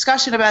open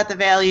discussion about the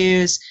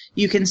values,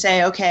 you can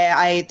say,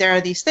 okay, there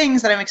are these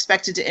things that I'm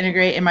expected to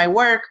integrate in my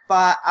work,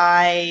 but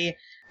I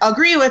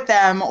agree with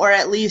them, or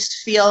at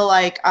least feel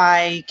like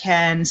I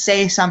can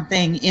say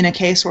something in a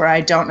case where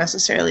I don't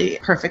necessarily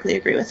perfectly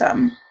agree with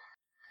them.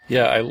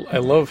 Yeah, I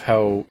love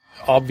how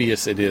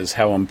obvious it is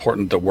how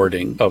important the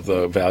wording of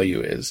the value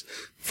is.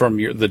 From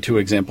the two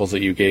examples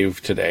that you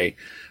gave today,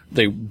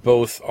 they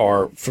both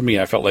are, for me,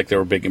 I felt like they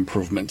were big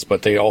improvements,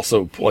 but they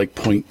also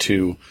point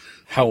to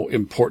how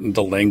important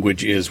the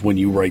language is when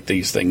you write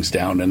these things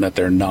down, and that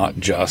they're not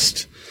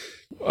just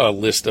a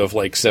list of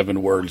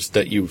 7 words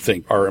that you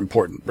think are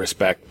important.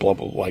 Respect, blah,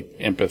 blah,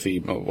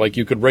 empathy.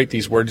 You could write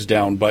these words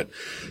down, but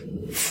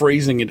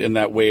phrasing it in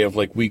that way of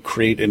we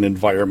create an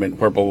environment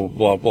where blah,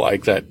 blah, blah, blah,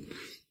 that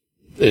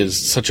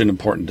is such an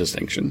important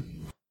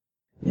distinction.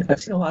 Yeah,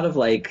 I've seen a lot of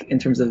in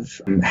terms of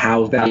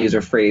how values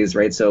are phrased,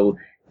 right? So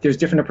there's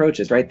different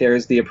approaches, right?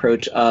 There's the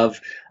approach of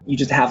you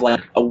just have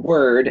like a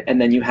word and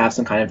then you have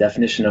some kind of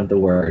definition of the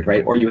word,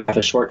 right? Or you have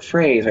a short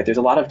phrase, right? There's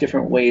a lot of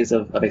different ways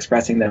of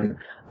expressing them.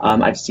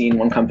 I've seen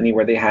one company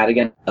where they had,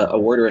 again, a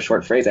word or a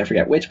short phrase, I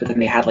forget which, but then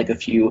they had like a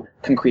few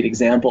concrete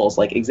examples,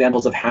 like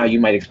examples of how you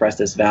might express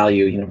this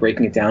value, you know,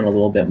 breaking it down a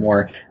little bit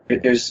more.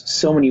 There's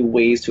so many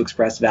ways to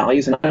express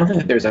values, and I don't think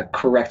that there's a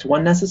correct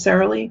one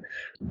necessarily,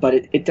 but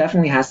it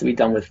definitely has to be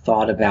done with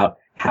thought about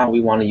how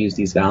we want to use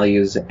these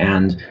values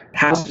and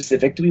how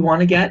specific do we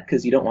want to get,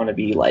 because you don't want to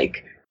be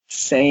like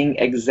saying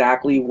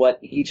exactly what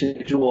each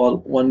individual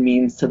one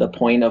means to the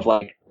point of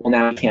like, well,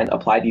 now you can't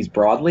apply these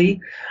broadly,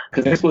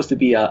 because there's supposed to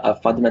be a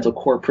fundamental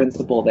core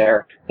principle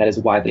there that is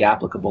widely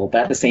applicable.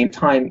 But at the same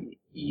time,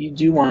 you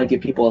do want to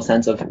give people a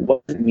sense of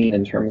what does it mean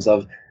in terms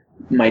of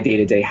my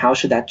day-to-day. How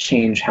should that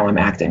change how I'm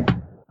acting?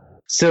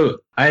 So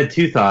I had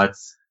two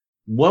thoughts.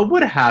 What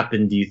would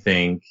happen, do you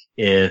think,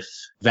 if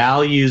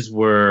values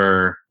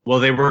were, well,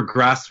 they were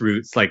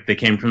grassroots, like they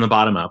came from the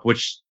bottom up,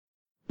 which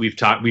we've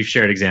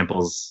shared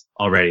examples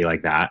already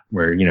like that,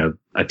 where, you know,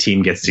 a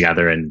team gets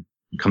together and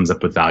comes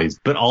up with values,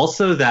 but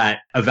also that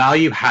a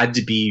value had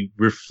to be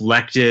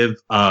reflective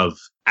of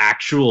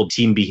actual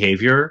team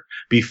behavior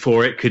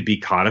before it could be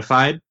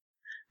codified,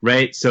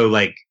 right? So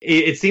like,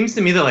 it seems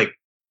to me that like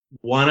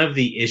one of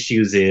the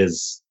issues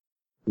is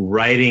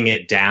writing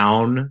it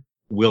down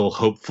will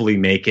hopefully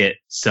make it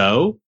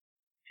so.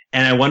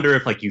 And I wonder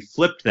if like you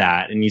flipped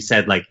that and you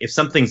said like, if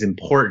something's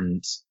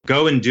important,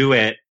 go and do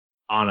it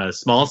on a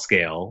small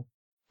scale,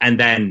 and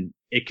then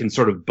it can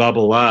sort of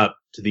bubble up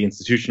to the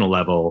institutional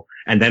level,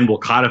 and then we'll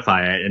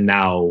codify it. And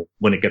now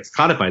when it gets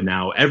codified,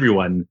 now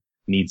everyone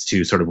needs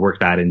to sort of work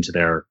that into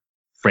their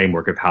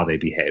framework of how they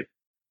behave.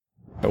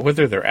 But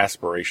whether they're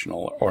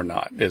aspirational or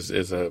not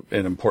is an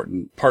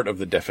important part of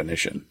the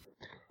definition.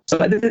 So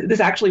this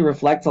actually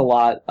reflects a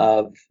lot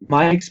of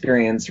my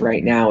experience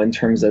right now in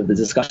terms of the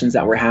discussions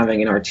that we're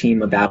having in our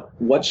team about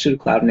what should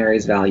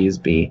Cloudinary's values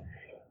be.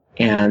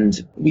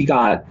 And we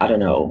got,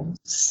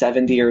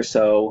 70 or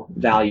so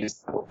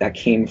values that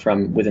came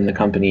from within the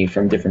company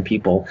from different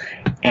people.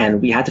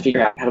 And we had to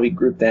figure out how do we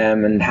group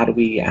them and how do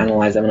we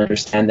analyze them and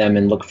understand them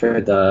and look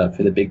for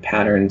the big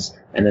patterns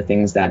and the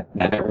things that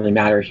really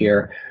matter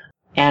here.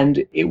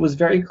 And it was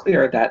very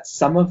clear that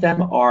some of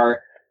them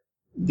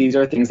these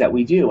are things that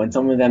we do, and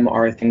some of them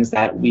are things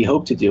that we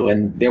hope to do.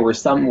 And there were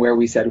some where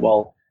we said,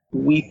 well,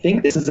 we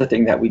think this is a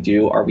thing that we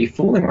do. Are we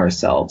fooling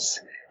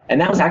ourselves? And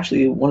that was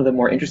actually one of the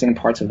more interesting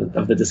parts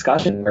of the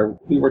discussion, where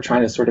we were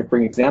trying to sort of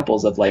bring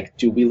examples of like,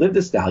 do we live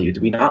this value? Do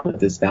we not live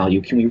this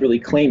value? Can we really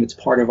claim it's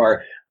part of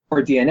our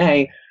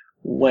DNA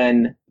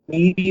when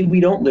maybe we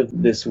don't live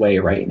this way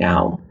right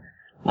now?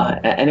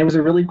 And it was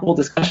a really cool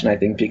discussion, I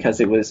think, because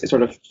it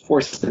sort of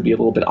forced us to be a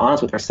little bit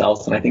honest with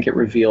ourselves. And I think it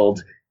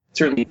revealed,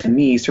 certainly to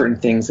me, certain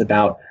things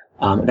about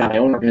my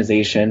own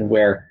organization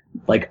where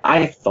like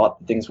I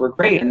thought things were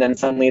great. And then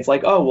suddenly it's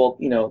like, oh,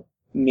 well,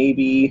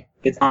 maybe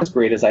it's not as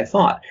great as I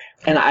thought.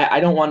 And I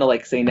don't want to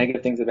like say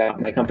negative things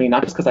about my company,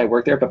 not just because I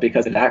work there, but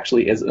because it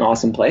actually is an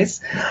awesome place.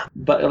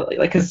 But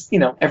like, because,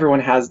 everyone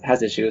has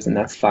issues, and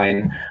that's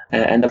fine.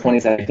 And the point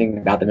is that I think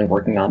about them and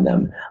working on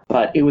them.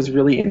 But it was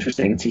really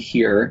interesting to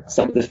hear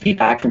some of the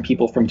feedback from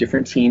people from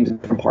different teams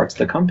and different parts of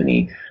the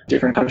company,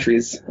 different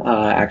countries,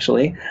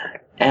 actually,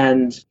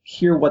 and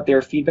hear what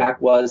their feedback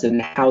was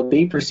and how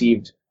they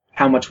perceived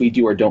how much we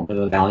do or don't live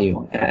a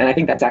value. And I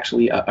think that's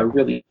actually a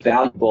really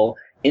valuable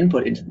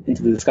input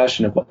into the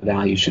discussion of what the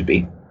value should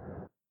be.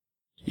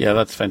 Yeah,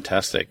 that's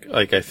fantastic.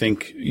 Like, I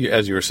think,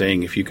 as you were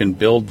saying, if you can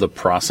build the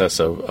process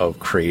of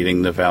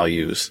creating the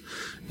values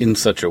in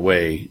such a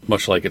way,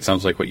 much like it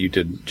sounds like what you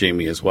did,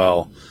 Jamie, as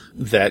well,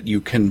 that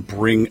you can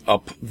bring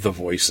up the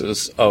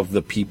voices of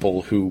the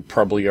people who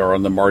probably are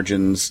on the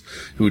margins,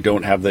 who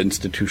don't have the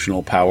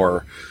institutional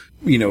power,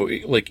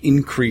 like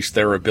increase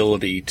their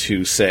ability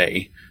to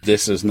say,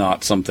 this is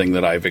not something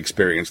that I've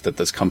experienced at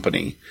this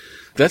company.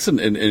 That's an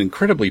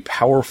incredibly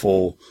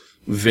powerful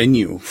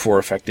venue for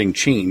affecting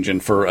change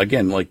and for,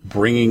 again, like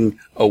bringing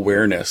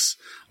awareness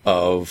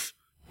of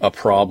a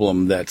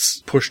problem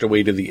that's pushed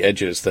away to the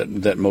edges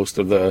that most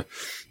of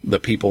the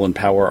people in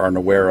power aren't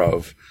aware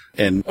of,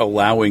 and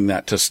allowing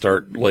that to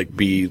start like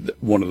be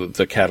one of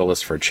the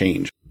catalysts for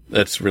change.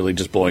 That's really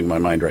just blowing my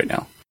mind right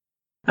now.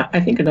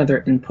 I think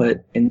another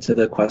input into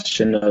the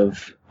question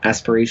of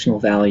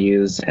aspirational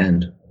values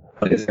and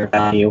what is their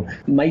value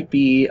might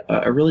be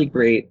a really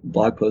great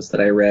blog post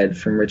that I read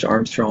from Rich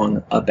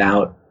Armstrong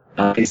about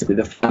basically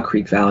the Frog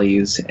Creek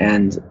values.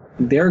 And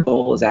their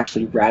goal is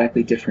actually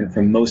radically different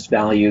from most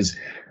values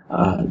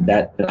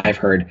that I've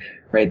heard,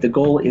 right? The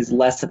goal is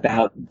less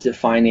about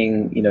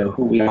defining,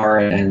 who we are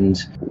and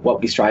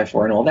what we strive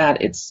for and all that.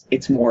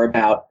 It's more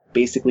about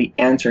basically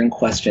answering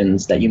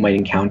questions that you might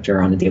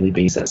encounter on a daily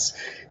basis.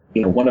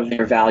 One of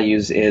their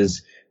values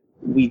is,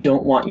 we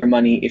don't want your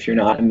money if you're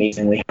not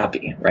amazingly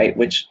happy, right?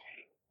 Which,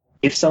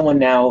 if someone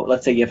now,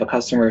 let's say you have a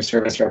customer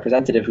service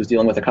representative who's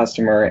dealing with a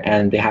customer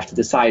and they have to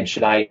decide,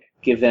 should I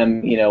give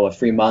them, a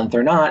free month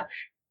or not?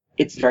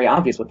 It's very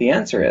obvious what the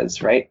answer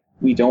is, right?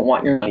 we don't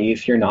want your money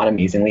if you're not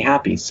amazingly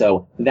happy.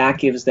 So that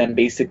gives them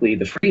basically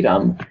the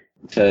freedom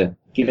to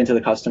give into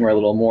the customer a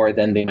little more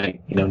than they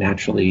might,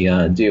 naturally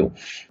do.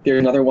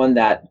 There's another one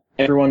that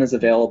everyone is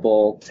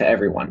available to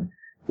everyone,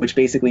 which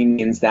basically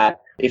means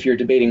that if you're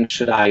debating,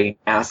 should I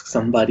ask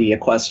somebody a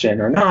question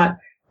or not?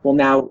 Well,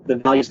 now the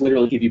values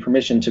literally give you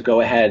permission to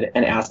go ahead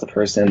and ask the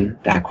person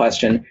that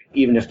question,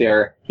 even if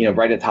they're,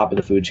 right at the top of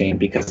the food chain,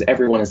 because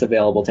everyone is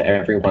available to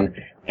everyone.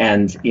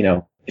 And,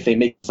 if they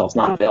make themselves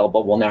not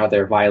available, well, now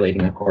they're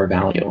violating a core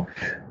value.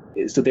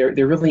 So they're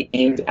really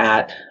aimed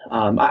at,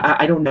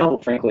 I don't know,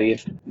 frankly,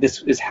 if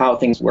this is how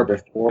things were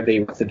before they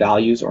wrote the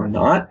values or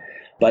not,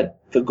 but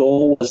the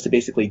goal was to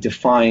basically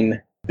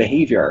define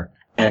behavior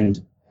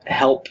and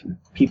help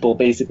people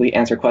basically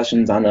answer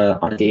questions on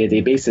a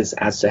day-to-day basis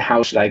as to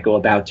how should I go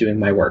about doing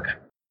my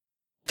work.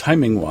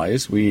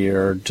 Timing-wise, we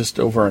are just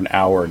over an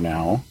hour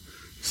now,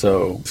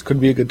 so this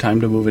could be a good time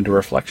to move into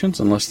reflections,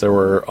 unless there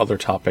were other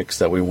topics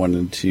that we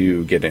wanted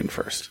to get in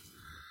first.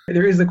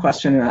 There is a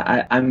question,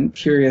 I'm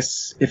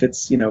curious if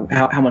it's,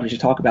 how much we should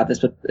talk about this,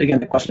 but again,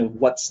 the question of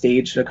what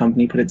stage should a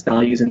company put its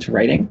values into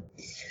writing?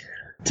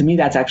 To me,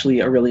 that's actually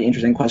a really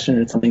interesting question.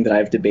 It's something that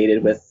I've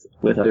debated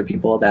with other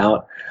people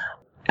about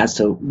as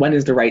to when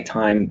is the right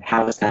time,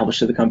 how established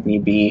should the company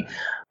be.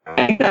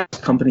 I think that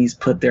companies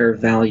put their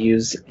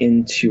values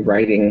into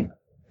writing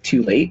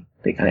too late.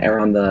 They kind of err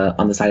on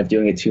the side of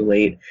doing it too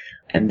late.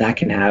 And that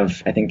can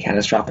have, I think,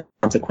 catastrophic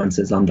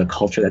consequences on the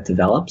culture that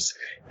develops,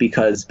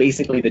 because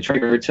basically the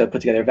trigger to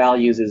put together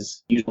values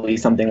is usually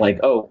something like,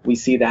 oh, we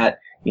see that,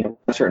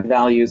 certain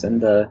values and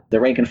the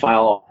rank and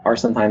file are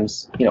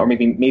sometimes, or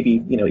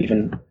maybe,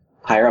 even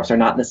higher ups are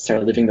not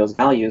necessarily living those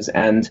values.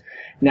 And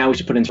now we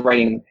should put into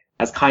writing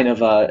as kind of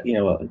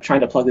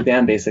trying to plug the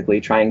dam, basically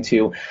trying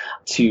to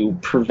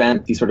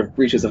prevent these sort of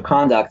breaches of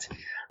conduct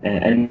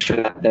and make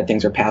sure that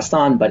things are passed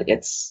on. But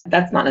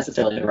that's not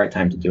necessarily the right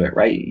time to do it,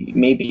 right?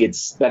 Maybe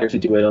it's better to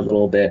do it a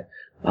little bit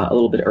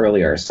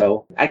earlier.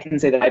 So I can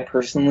say that I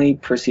personally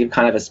perceive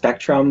kind of a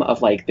spectrum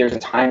of there's a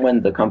time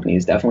when the company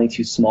is definitely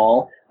too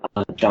small.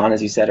 John,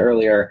 as you said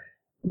earlier,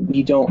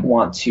 we don't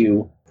want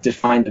to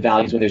define the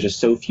values when there's just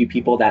so few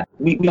people that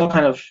we all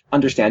kind of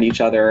understand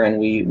each other and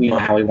we know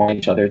how we want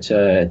each other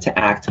to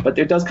act. But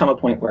there does come a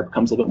point where it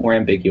becomes a little bit more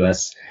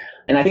ambiguous.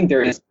 And I think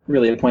there is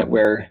really a point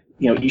where,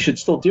 you should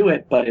still do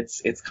it, but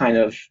it's kind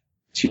of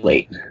too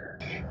late.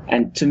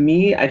 And to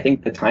me, I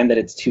think the time that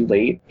it's too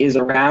late is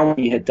around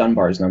when you hit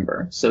Dunbar's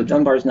number. So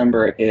Dunbar's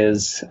number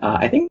is,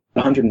 I think,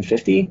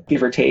 150,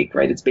 give or take,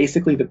 right? It's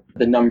basically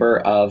the number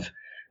of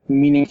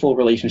meaningful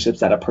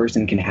relationships that a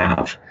person can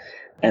have.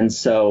 And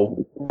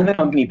so when the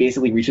company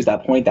basically reaches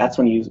that point, that's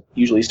when you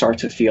usually start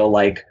to feel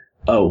like,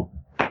 oh,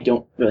 I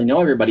don't really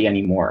know everybody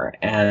anymore.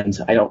 And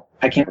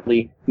I can't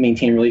really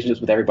maintain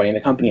relationships with everybody in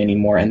the company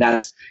anymore. And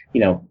that's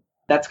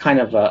kind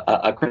of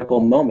a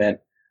critical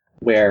moment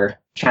where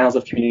channels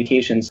of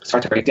communications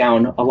start to break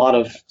down. A lot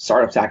of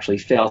startups actually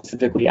fail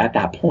specifically at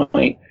that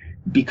point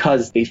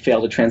because they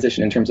fail to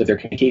transition in terms of their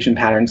communication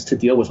patterns to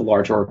deal with a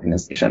large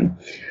organization.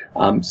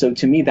 So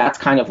to me, that's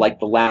kind of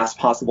the last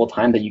possible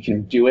time that you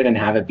can do it and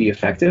have it be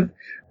effective.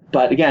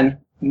 But again,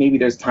 maybe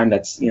there's a time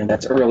that's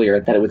earlier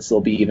that it would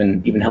still be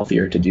even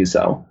healthier to do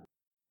so.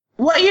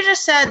 What you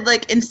just said,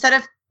 instead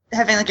of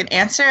having an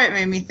answer, it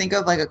made me think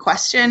of a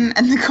question.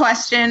 And the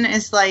question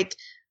is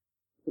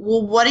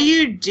well, what do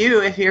you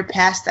do if you're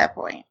past that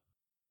point?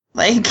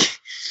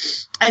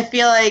 I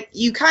feel like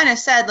you kind of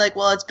said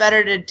well, it's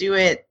better to do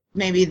it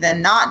maybe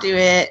than not do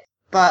it,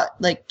 but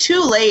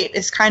too late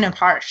is kind of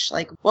harsh.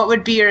 What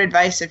would be your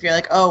advice if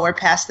you're oh, we're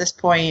past this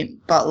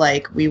point, but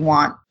we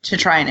want to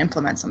try and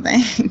implement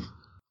something?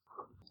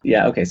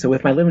 Yeah, okay. So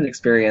with my limited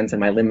experience and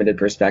my limited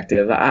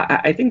perspective,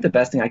 I think the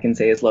best thing I can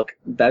say is, look,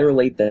 better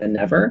late than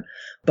never,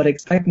 but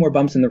expect more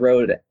bumps in the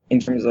road in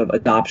terms of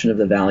adoption of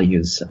the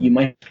values. You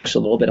might push a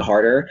little bit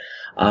harder.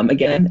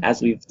 Again,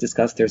 as we've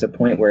discussed, there's a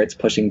point where it's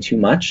pushing too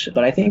much,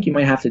 but I think you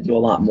might have to do a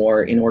lot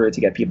more in order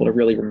to get people to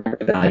really remember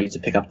the values, to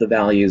pick up the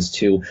values,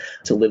 to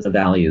live the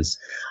values.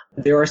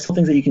 There are still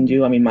things that you can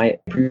do. I mean, my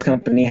previous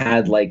company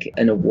had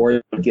an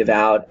award to give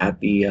out at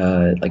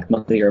the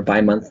monthly or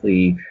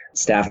bi-monthly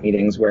staff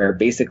meetings where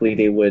basically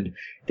they would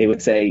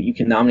say you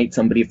can nominate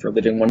somebody for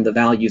living one of the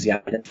values. You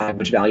have to identify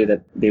which value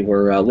that they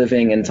were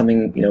living and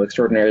something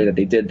extraordinary that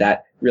they did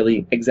that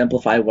really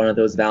exemplified one of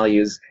those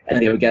values, and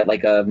they would get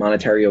a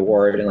monetary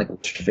award and a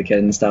certificate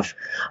and stuff,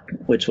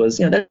 which was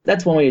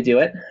that's one way to do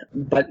it.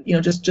 But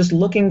just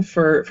looking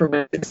for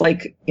it's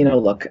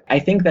look, I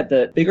think that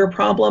the bigger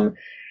problem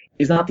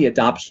is not the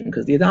adoption,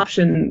 because the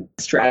adoption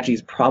strategy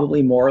is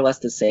probably more or less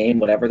the same,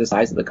 whatever the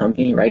size of the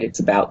company, right?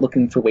 It's about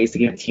looking for ways to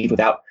give teeth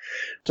without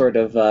sort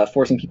of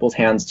forcing people's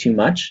hands too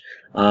much,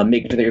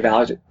 making sure that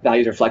your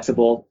values are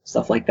flexible,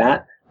 stuff like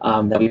that,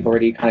 that we've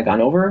already kind of gone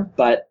over.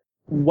 But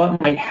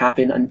what might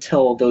happen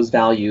until those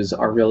values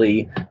are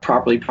really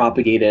properly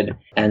propagated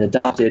and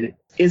adopted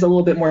is a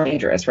little bit more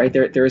dangerous, right?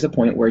 There is a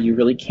point where you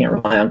really can't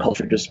rely on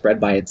culture to spread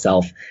by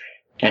itself,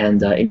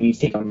 and it needs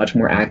to take a much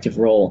more active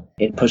role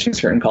in pushing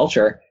certain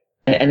culture.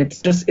 And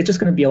it's just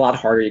going to be a lot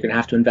harder. You're going to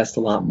have to invest a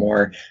lot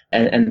more.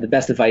 And the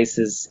best advice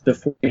is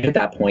before you hit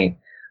that point,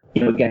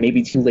 again,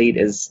 maybe too late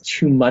is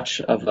too much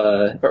of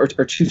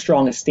or too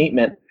strong a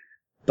statement,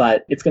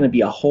 but it's going to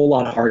be a whole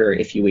lot harder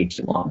if you wait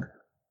too long.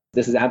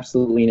 This is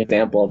absolutely an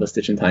example of a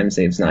stitch in time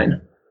saves 9.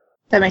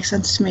 That makes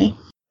sense to me.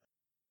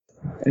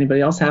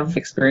 Anybody else have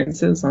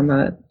experiences on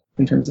that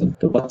in terms of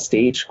the what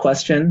stage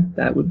question?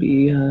 That would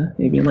be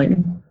maybe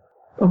enlightening.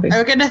 Okay. I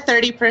work in a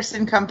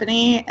 30-person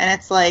company, and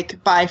it's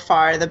like by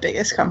far the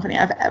biggest company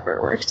I've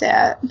ever worked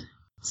at.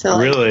 So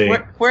like, really,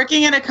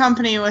 working at a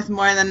company with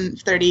more than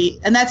 30,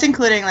 and that's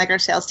including like our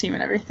sales team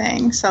and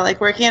everything. So like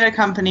working at a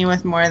company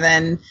with more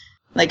than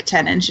like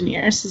 10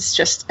 engineers is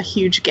just a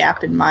huge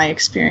gap in my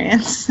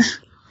experience.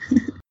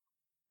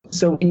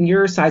 So in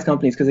your size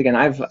companies, because again,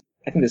 I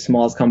think the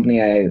smallest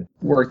company I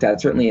worked at,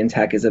 certainly in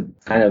tech, is a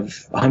kind of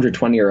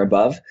 120 or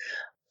above.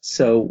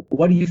 So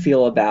what do you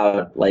feel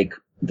about like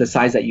the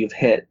size that you've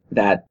hit,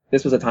 that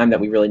this was a time that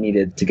we really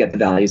needed to get the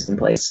values in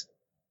place?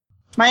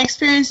 My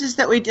experience is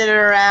that we did it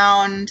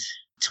around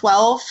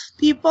 12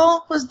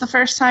 people was the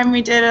first time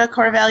we did a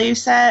core value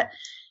set.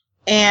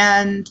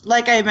 And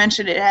like I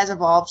mentioned, it has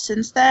evolved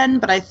since then,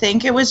 but I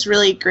think it was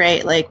really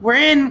great. Like we're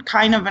in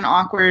kind of an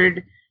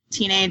awkward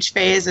teenage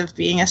phase of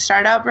being a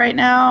startup right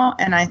now.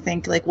 And I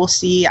think like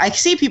I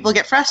see people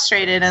get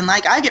frustrated, and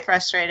like I get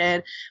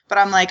frustrated, but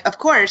I'm like, of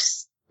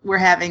course we're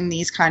having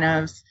these kind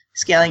of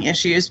scaling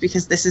issues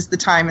because this is the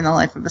time in the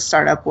life of a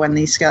startup when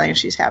these scaling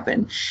issues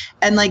happen.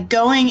 And like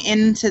going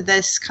into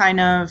this kind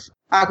of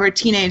awkward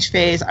teenage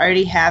phase,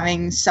 already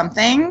having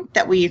something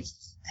that we've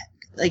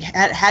like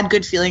had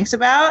good feelings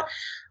about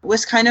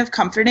was kind of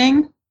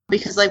comforting,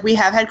 because like we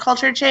have had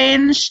culture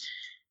change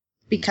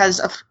because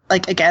of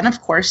like, again,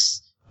 of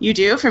course you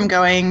do, from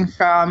going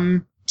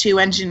from 2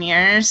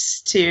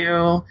 engineers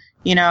to,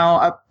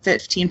 a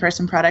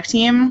 15-person product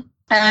team.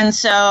 And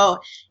so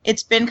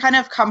it's been kind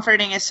of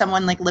comforting as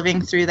someone like living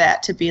through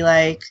that to be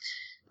like,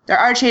 there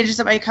are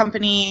changes at my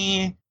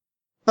company,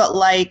 but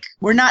like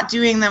we're not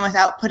doing them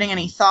without putting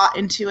any thought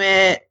into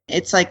it.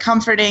 It's like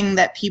comforting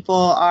that people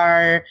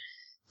are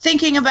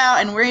thinking about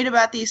and worried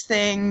about these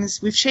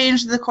things. We've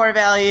changed the core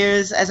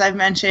values, as I've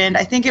mentioned.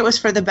 I think it was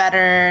for the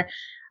better,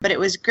 but it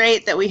was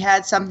great that we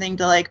had something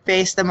to like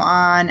base them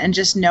on, and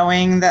just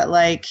knowing that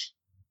like,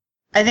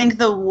 I think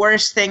the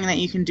worst thing that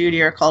you can do to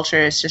your culture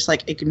is just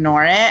like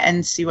ignore it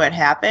and see what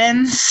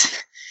happens.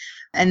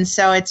 And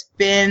so it's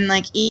been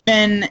like,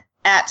 even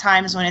at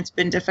times when it's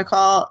been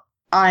difficult,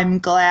 I'm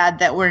glad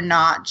that we're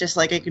not just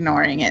like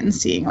ignoring it and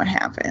seeing what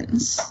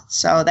happens.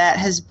 So that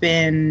has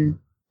been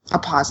a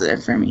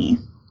positive for me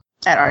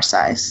at our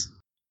size.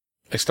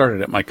 I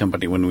started at my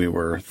company when we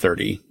were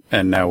 30,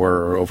 and now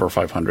we're over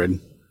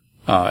 500,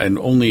 and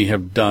only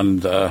have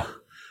done the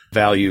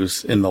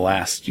values in the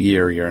last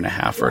year and a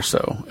half or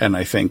so. And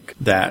I think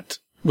that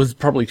was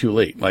probably too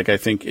late. Like, I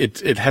think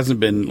it hasn't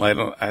been like,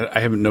 I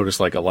haven't noticed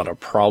like a lot of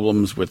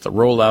problems with the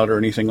rollout or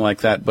anything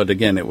like that. But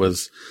again, it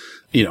was,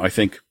 I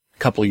think a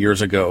couple of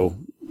years ago,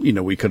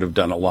 we could have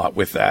done a lot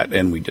with that,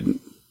 and we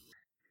didn't.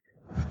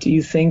 Do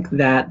you think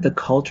that the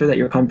culture that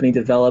your company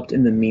developed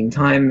in the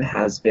meantime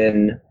has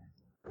been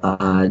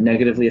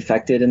negatively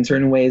affected in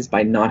certain ways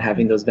by not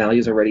having those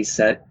values already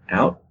set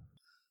out?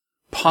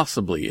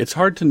 Possibly. It's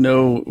hard to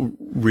know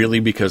really,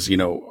 because,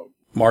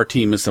 our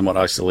team is somewhat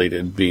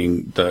isolated,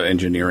 being the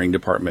engineering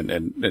department,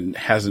 and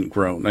hasn't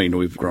grown.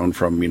 We've grown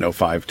from,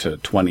 5 to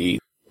 20,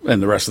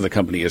 and the rest of the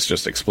company has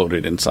just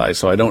exploded in size.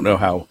 So I don't know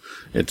how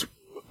it's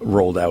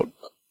rolled out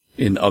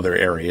in other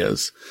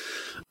areas.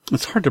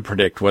 It's hard to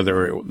predict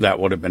whether that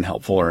would have been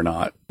helpful or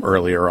not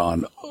earlier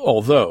on,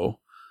 although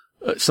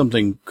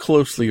something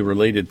closely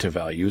related to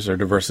values are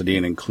diversity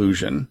and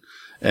inclusion.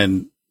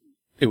 And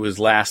it was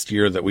last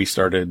year that we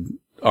started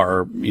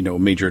our,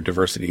 major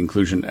diversity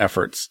inclusion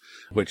efforts,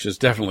 which is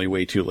definitely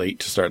way too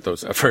late to start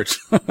those efforts.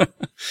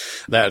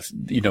 That's,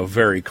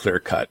 very clear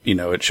cut.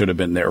 It should have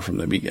been there from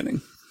the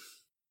beginning.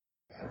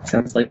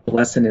 Sounds like the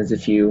lesson is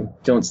if you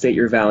don't state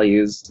your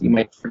values, you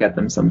might forget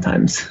them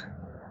sometimes.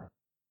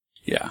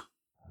 Yeah.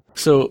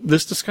 So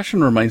this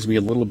discussion reminds me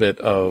a little bit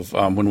of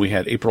when we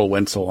had April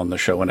Wenzel on the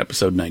show in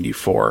episode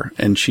 94,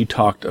 and she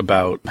talked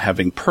about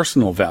having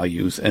personal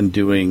values and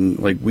doing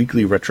like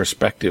weekly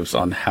retrospectives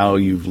on how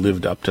you've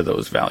lived up to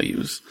those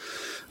values.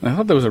 And I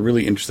thought that was a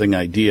really interesting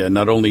idea,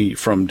 not only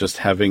from just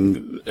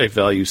having a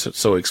value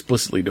so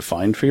explicitly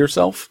defined for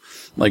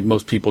yourself, like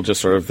most people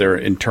just sort of, they're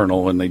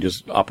internal and they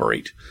just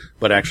operate,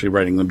 but actually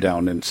writing them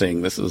down and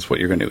saying this is what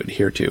you're going to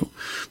adhere to.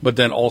 But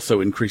then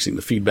also increasing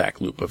the feedback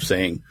loop of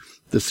saying,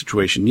 this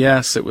situation,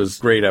 yes, it was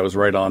great. I was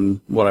right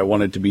on what I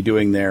wanted to be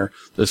doing there.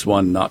 This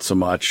one, not so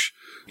much.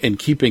 And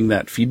keeping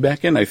that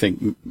feedback in, I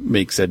think,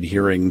 makes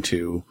adhering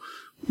to,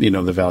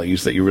 the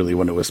values that you really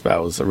want to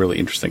espouse a really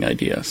interesting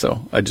idea.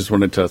 So I just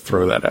wanted to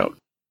throw that out.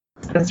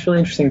 That's really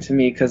interesting to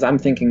me, because I'm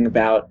thinking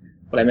about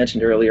what I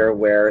mentioned earlier,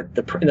 where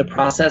in the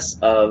process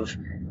of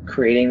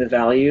creating the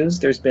values,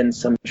 there's been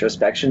some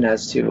introspection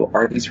as to,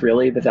 are these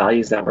really the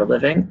values that we're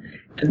living?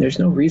 And there's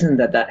no reason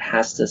that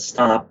has to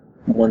stop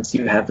once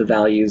you have the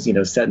values,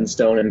 set in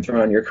stone and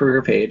thrown on your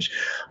career page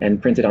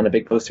and printed on a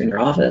big poster in your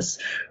office.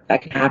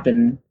 That can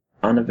happen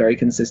on a very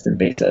consistent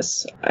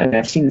basis. And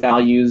I've seen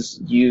values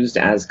used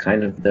as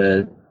kind of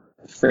the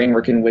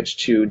framework in which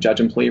to judge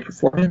employee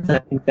performance. I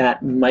think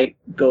that might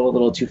go a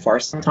little too far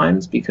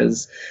sometimes,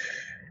 because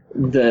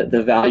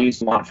the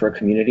values you want for a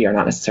community are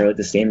not necessarily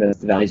the same as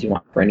the values you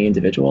want for any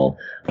individual.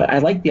 But I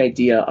like the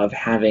idea of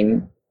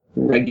having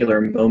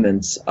regular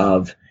moments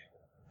of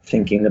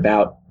thinking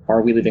about,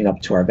 are we living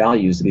up to our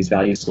values? These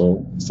values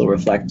still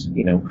reflect,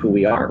 who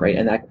we are, right?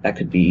 And that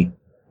could be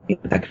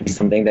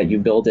something that you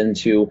build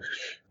into,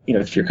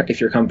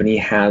 if your company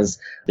has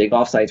big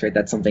offsites, right?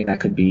 That's something that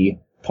could be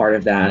part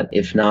of that.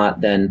 If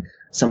not, then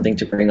something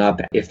to bring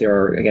up if there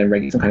are,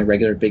 again, some kind of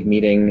regular big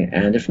meeting.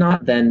 And if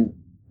not, then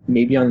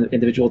maybe on the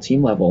individual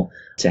team level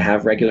to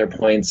have regular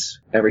points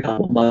every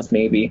couple of months,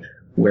 maybe,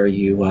 where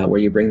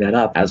you bring that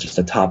up as just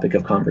a topic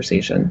of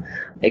conversation.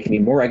 It can be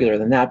more regular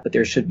than that, but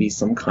there should be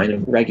some kind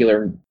of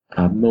regular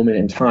moment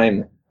in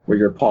time where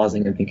you're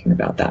pausing and thinking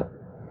about that.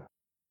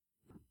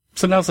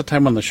 So now's the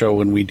time on the show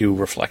when we do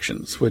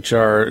reflections, which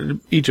are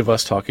each of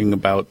us talking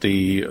about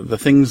the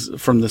things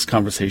from this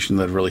conversation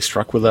that really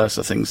struck with us,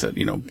 the things that,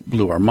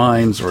 blew our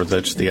minds, or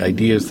just the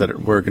ideas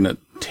that we're going to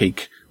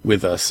take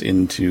with us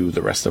into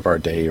the rest of our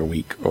day or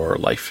week or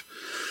life.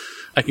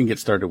 I can get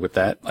started with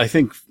that. I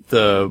think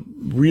the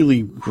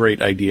really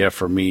great idea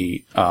for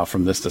me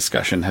from this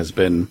discussion has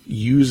been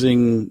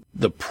using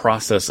the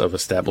process of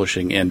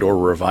establishing and or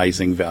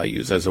revising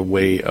values as a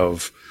way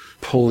of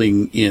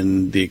pulling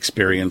in the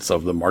experience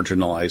of the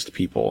marginalized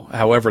people,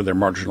 however they're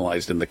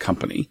marginalized in the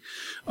company,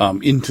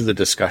 into the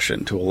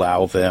discussion to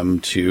allow them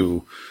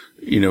to,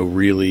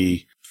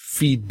 really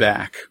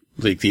feedback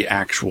the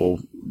actual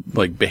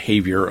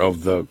behavior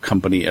of the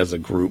company as a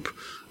group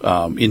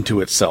into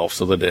itself,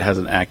 so that it has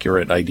an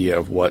accurate idea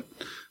of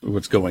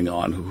what's going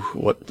on,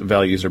 what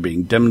values are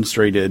being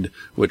demonstrated,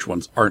 which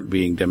ones aren't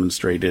being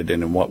demonstrated,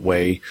 and in what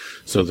way,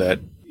 so that,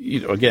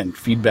 again,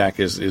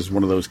 feedback is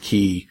one of those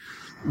key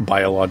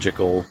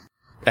biological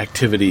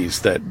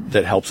activities that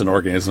helps an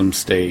organism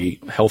stay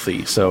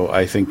healthy. So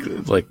I think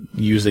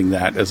using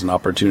that as an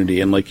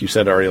opportunity, and like you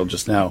said, Ariel,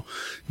 just now,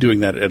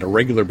 doing that at a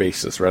regular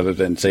basis rather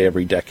than say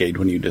every decade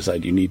when you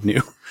decide you need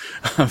new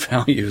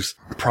values,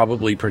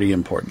 probably pretty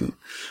important.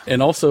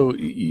 And also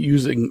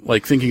using,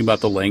 thinking about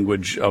the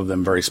language of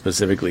them very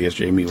specifically, as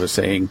Jamie was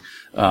saying,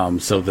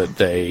 so that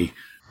they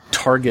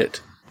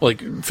target,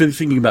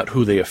 thinking about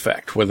who they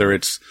affect, whether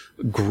it's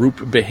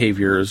group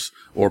behaviors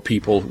or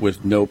people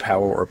with no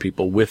power or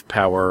people with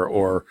power,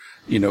 or,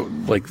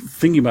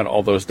 thinking about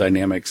all those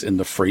dynamics in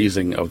the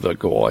phrasing of the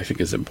goal, I think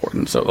is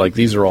important. So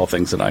these are all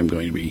things that I'm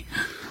going to be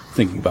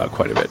thinking about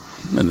quite a bit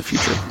in the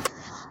future.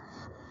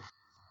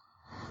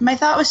 My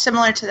thought was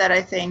similar to that,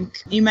 I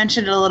think. You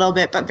mentioned it a little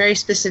bit, but very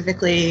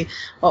specifically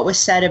what was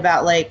said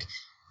about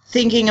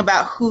thinking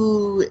about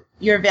who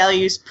your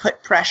values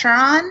put pressure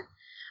on.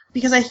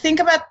 Because I think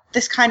about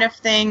this kind of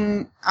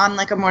thing on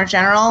a more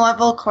general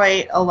level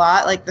quite a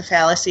lot, the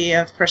fallacy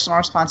of personal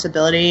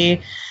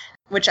responsibility,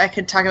 which I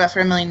could talk about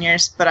for a million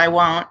years, but I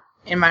won't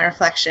in my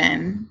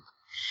reflection.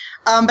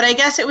 But I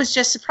guess it was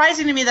just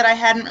surprising to me that I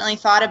hadn't really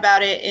thought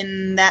about it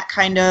in that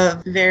kind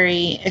of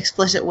very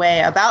explicit way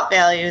about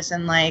values,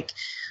 and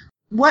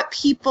what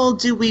people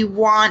do we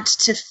want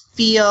to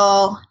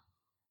feel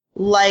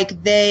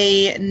like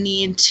they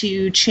need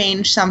to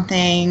change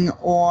something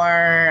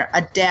or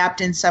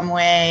adapt in some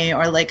way,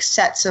 or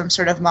set some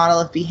sort of model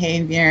of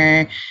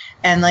behavior,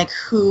 and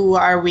who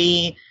are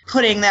we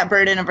putting that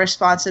burden of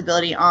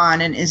responsibility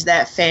on, and is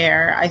that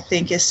fair, I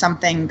think is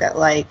something that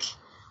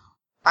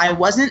I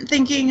wasn't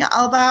thinking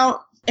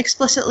about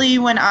explicitly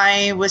when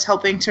I was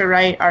hoping to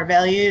write our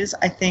values.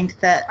 I think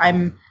that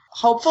I'm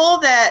hopeful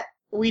that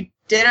we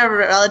did a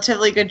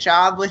relatively good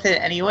job with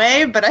it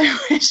anyway, but I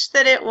wish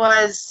that it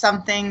was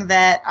something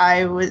that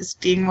I was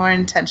being more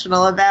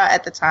intentional about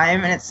at the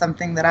time, and it's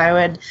something that I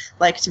would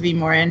like to be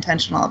more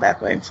intentional about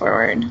going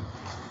forward.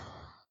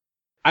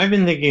 I've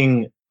been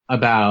thinking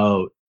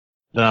about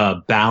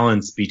the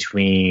balance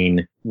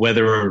between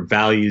whether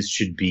values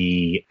should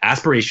be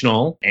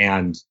aspirational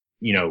and,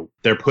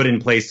 they're put in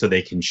place so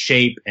they can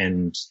shape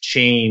and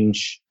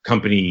change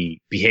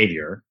company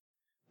behavior,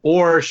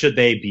 or should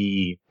they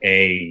be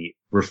a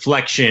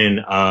reflection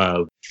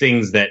of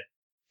things that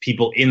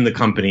people in the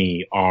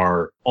company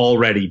are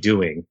already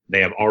doing,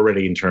 they have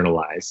already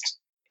internalized.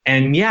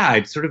 And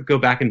I'd sort of go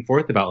back and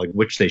forth about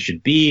which they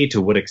should be, to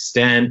what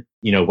extent,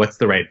 what's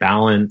the right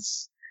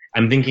balance.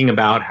 I'm thinking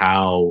about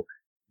how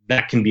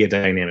that can be a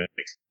dynamic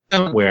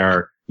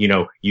where,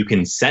 you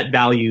can set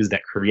values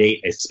that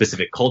create a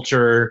specific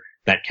culture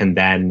that can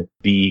then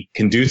be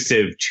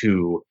conducive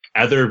to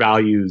other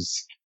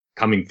values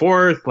coming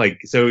forth.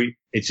 So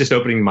it's just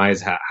opening my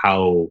eyes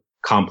how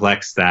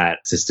complex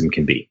that system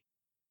can be.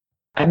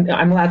 I'm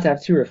allowed to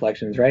have two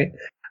reflections, right?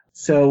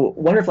 So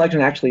one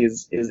reflection actually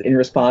is in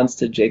response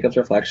to Jacob's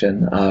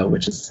reflection,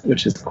 which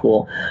is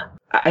cool.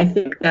 I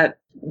think that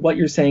what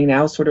you're saying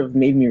now sort of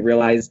made me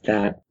realize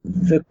that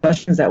the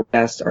questions that we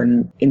asked are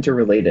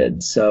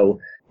interrelated. So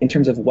in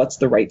terms of what's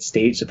the right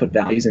stage to put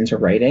values into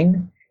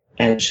writing,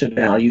 and should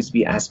values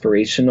be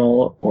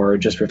aspirational or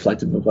just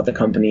reflective of what the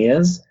company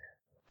is,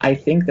 I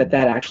think that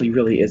actually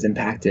really is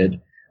impacted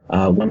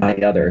one by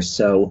the other.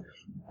 So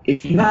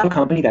if you have a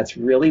company that's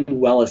really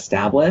well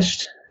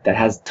established, that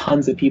has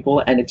tons of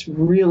people, and it's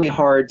really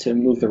hard to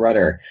move the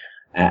rudder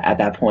at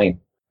that point,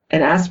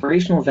 an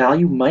aspirational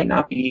value might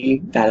not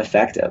be that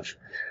effective.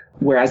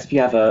 Whereas if you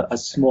have a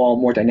small,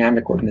 more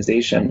dynamic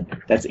organization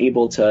that's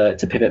able to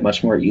pivot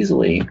much more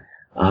easily,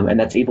 and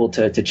that's able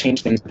to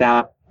change things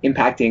without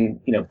impacting,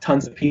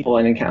 tons of people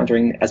and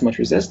encountering as much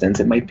resistance,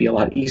 it might be a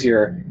lot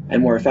easier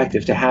and more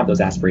effective to have those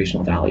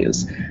aspirational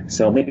values.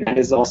 So maybe that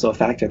is also a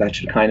factor that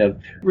should kind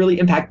of really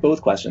impact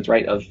both questions,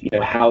 right? Of,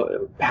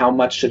 how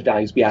much should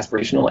values be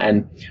aspirational,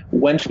 and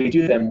when should we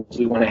do them? Do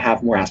we want to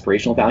have more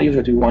aspirational values,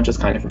 or do we want to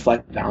just kind of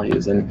reflect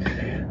values? And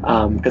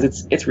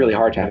because it's really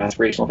hard to have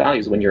aspirational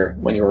values when your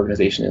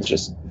organization is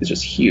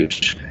just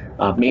huge.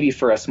 Maybe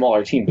for a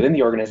smaller team within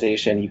the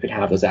organization, you could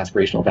have those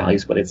aspirational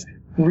values, but it's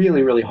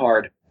really, really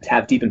hard to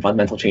have deep and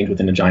fundamental change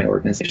within a giant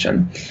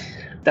organization.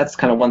 That's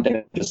kind of one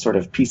thing, just sort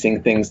of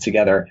piecing things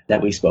together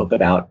that we spoke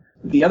about.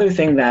 The other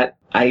thing that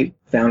I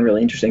found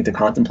really interesting to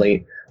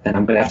contemplate, and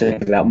I'm going to have to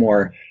think about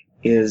more,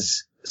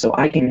 is, so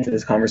I came into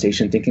this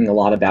conversation thinking a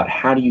lot about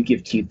how do you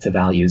give teeth to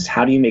values?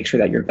 How do you make sure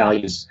that your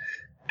values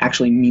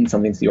actually mean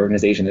something to the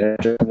organization, and not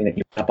just something that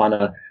you put up on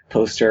a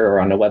poster or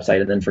on a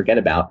website and then forget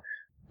about?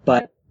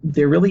 But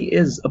there really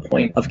is a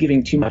point of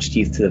giving too much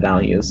teeth to the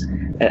values.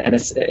 And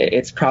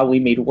it's probably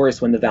made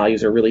worse when the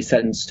values are really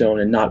set in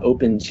stone and not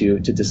open to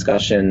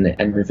discussion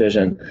and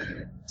revision.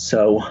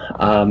 So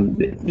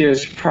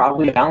there's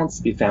probably a balance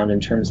to be found in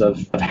terms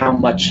of how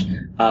much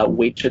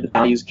weight should the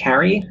values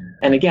carry.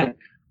 And again,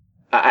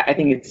 I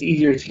think it's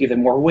easier to give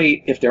them more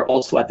weight if they're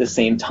also at the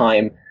same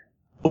time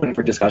open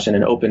for discussion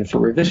and open for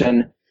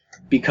revision,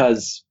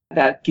 because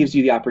that gives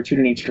you the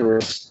opportunity to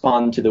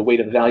respond to the weight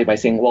of the value by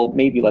saying, well,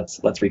 maybe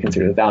let's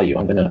reconsider the value.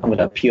 I'm gonna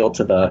appeal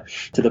to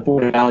the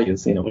board of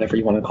values, whatever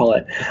you want to call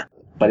it.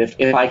 But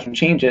if I can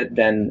change it,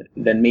 then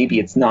maybe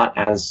it's not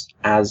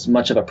as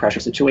much of a pressure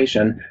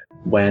situation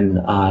when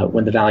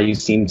the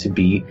values seem to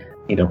be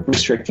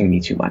restricting me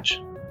too much.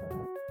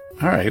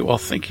 All right. Well,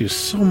 thank you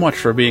so much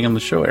for being on the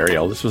show,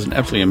 Ariel. This was an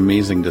absolutely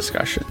amazing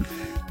discussion.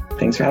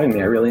 Thanks for having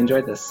me. I really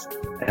enjoyed this,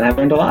 and I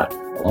learned a lot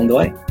along the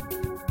way.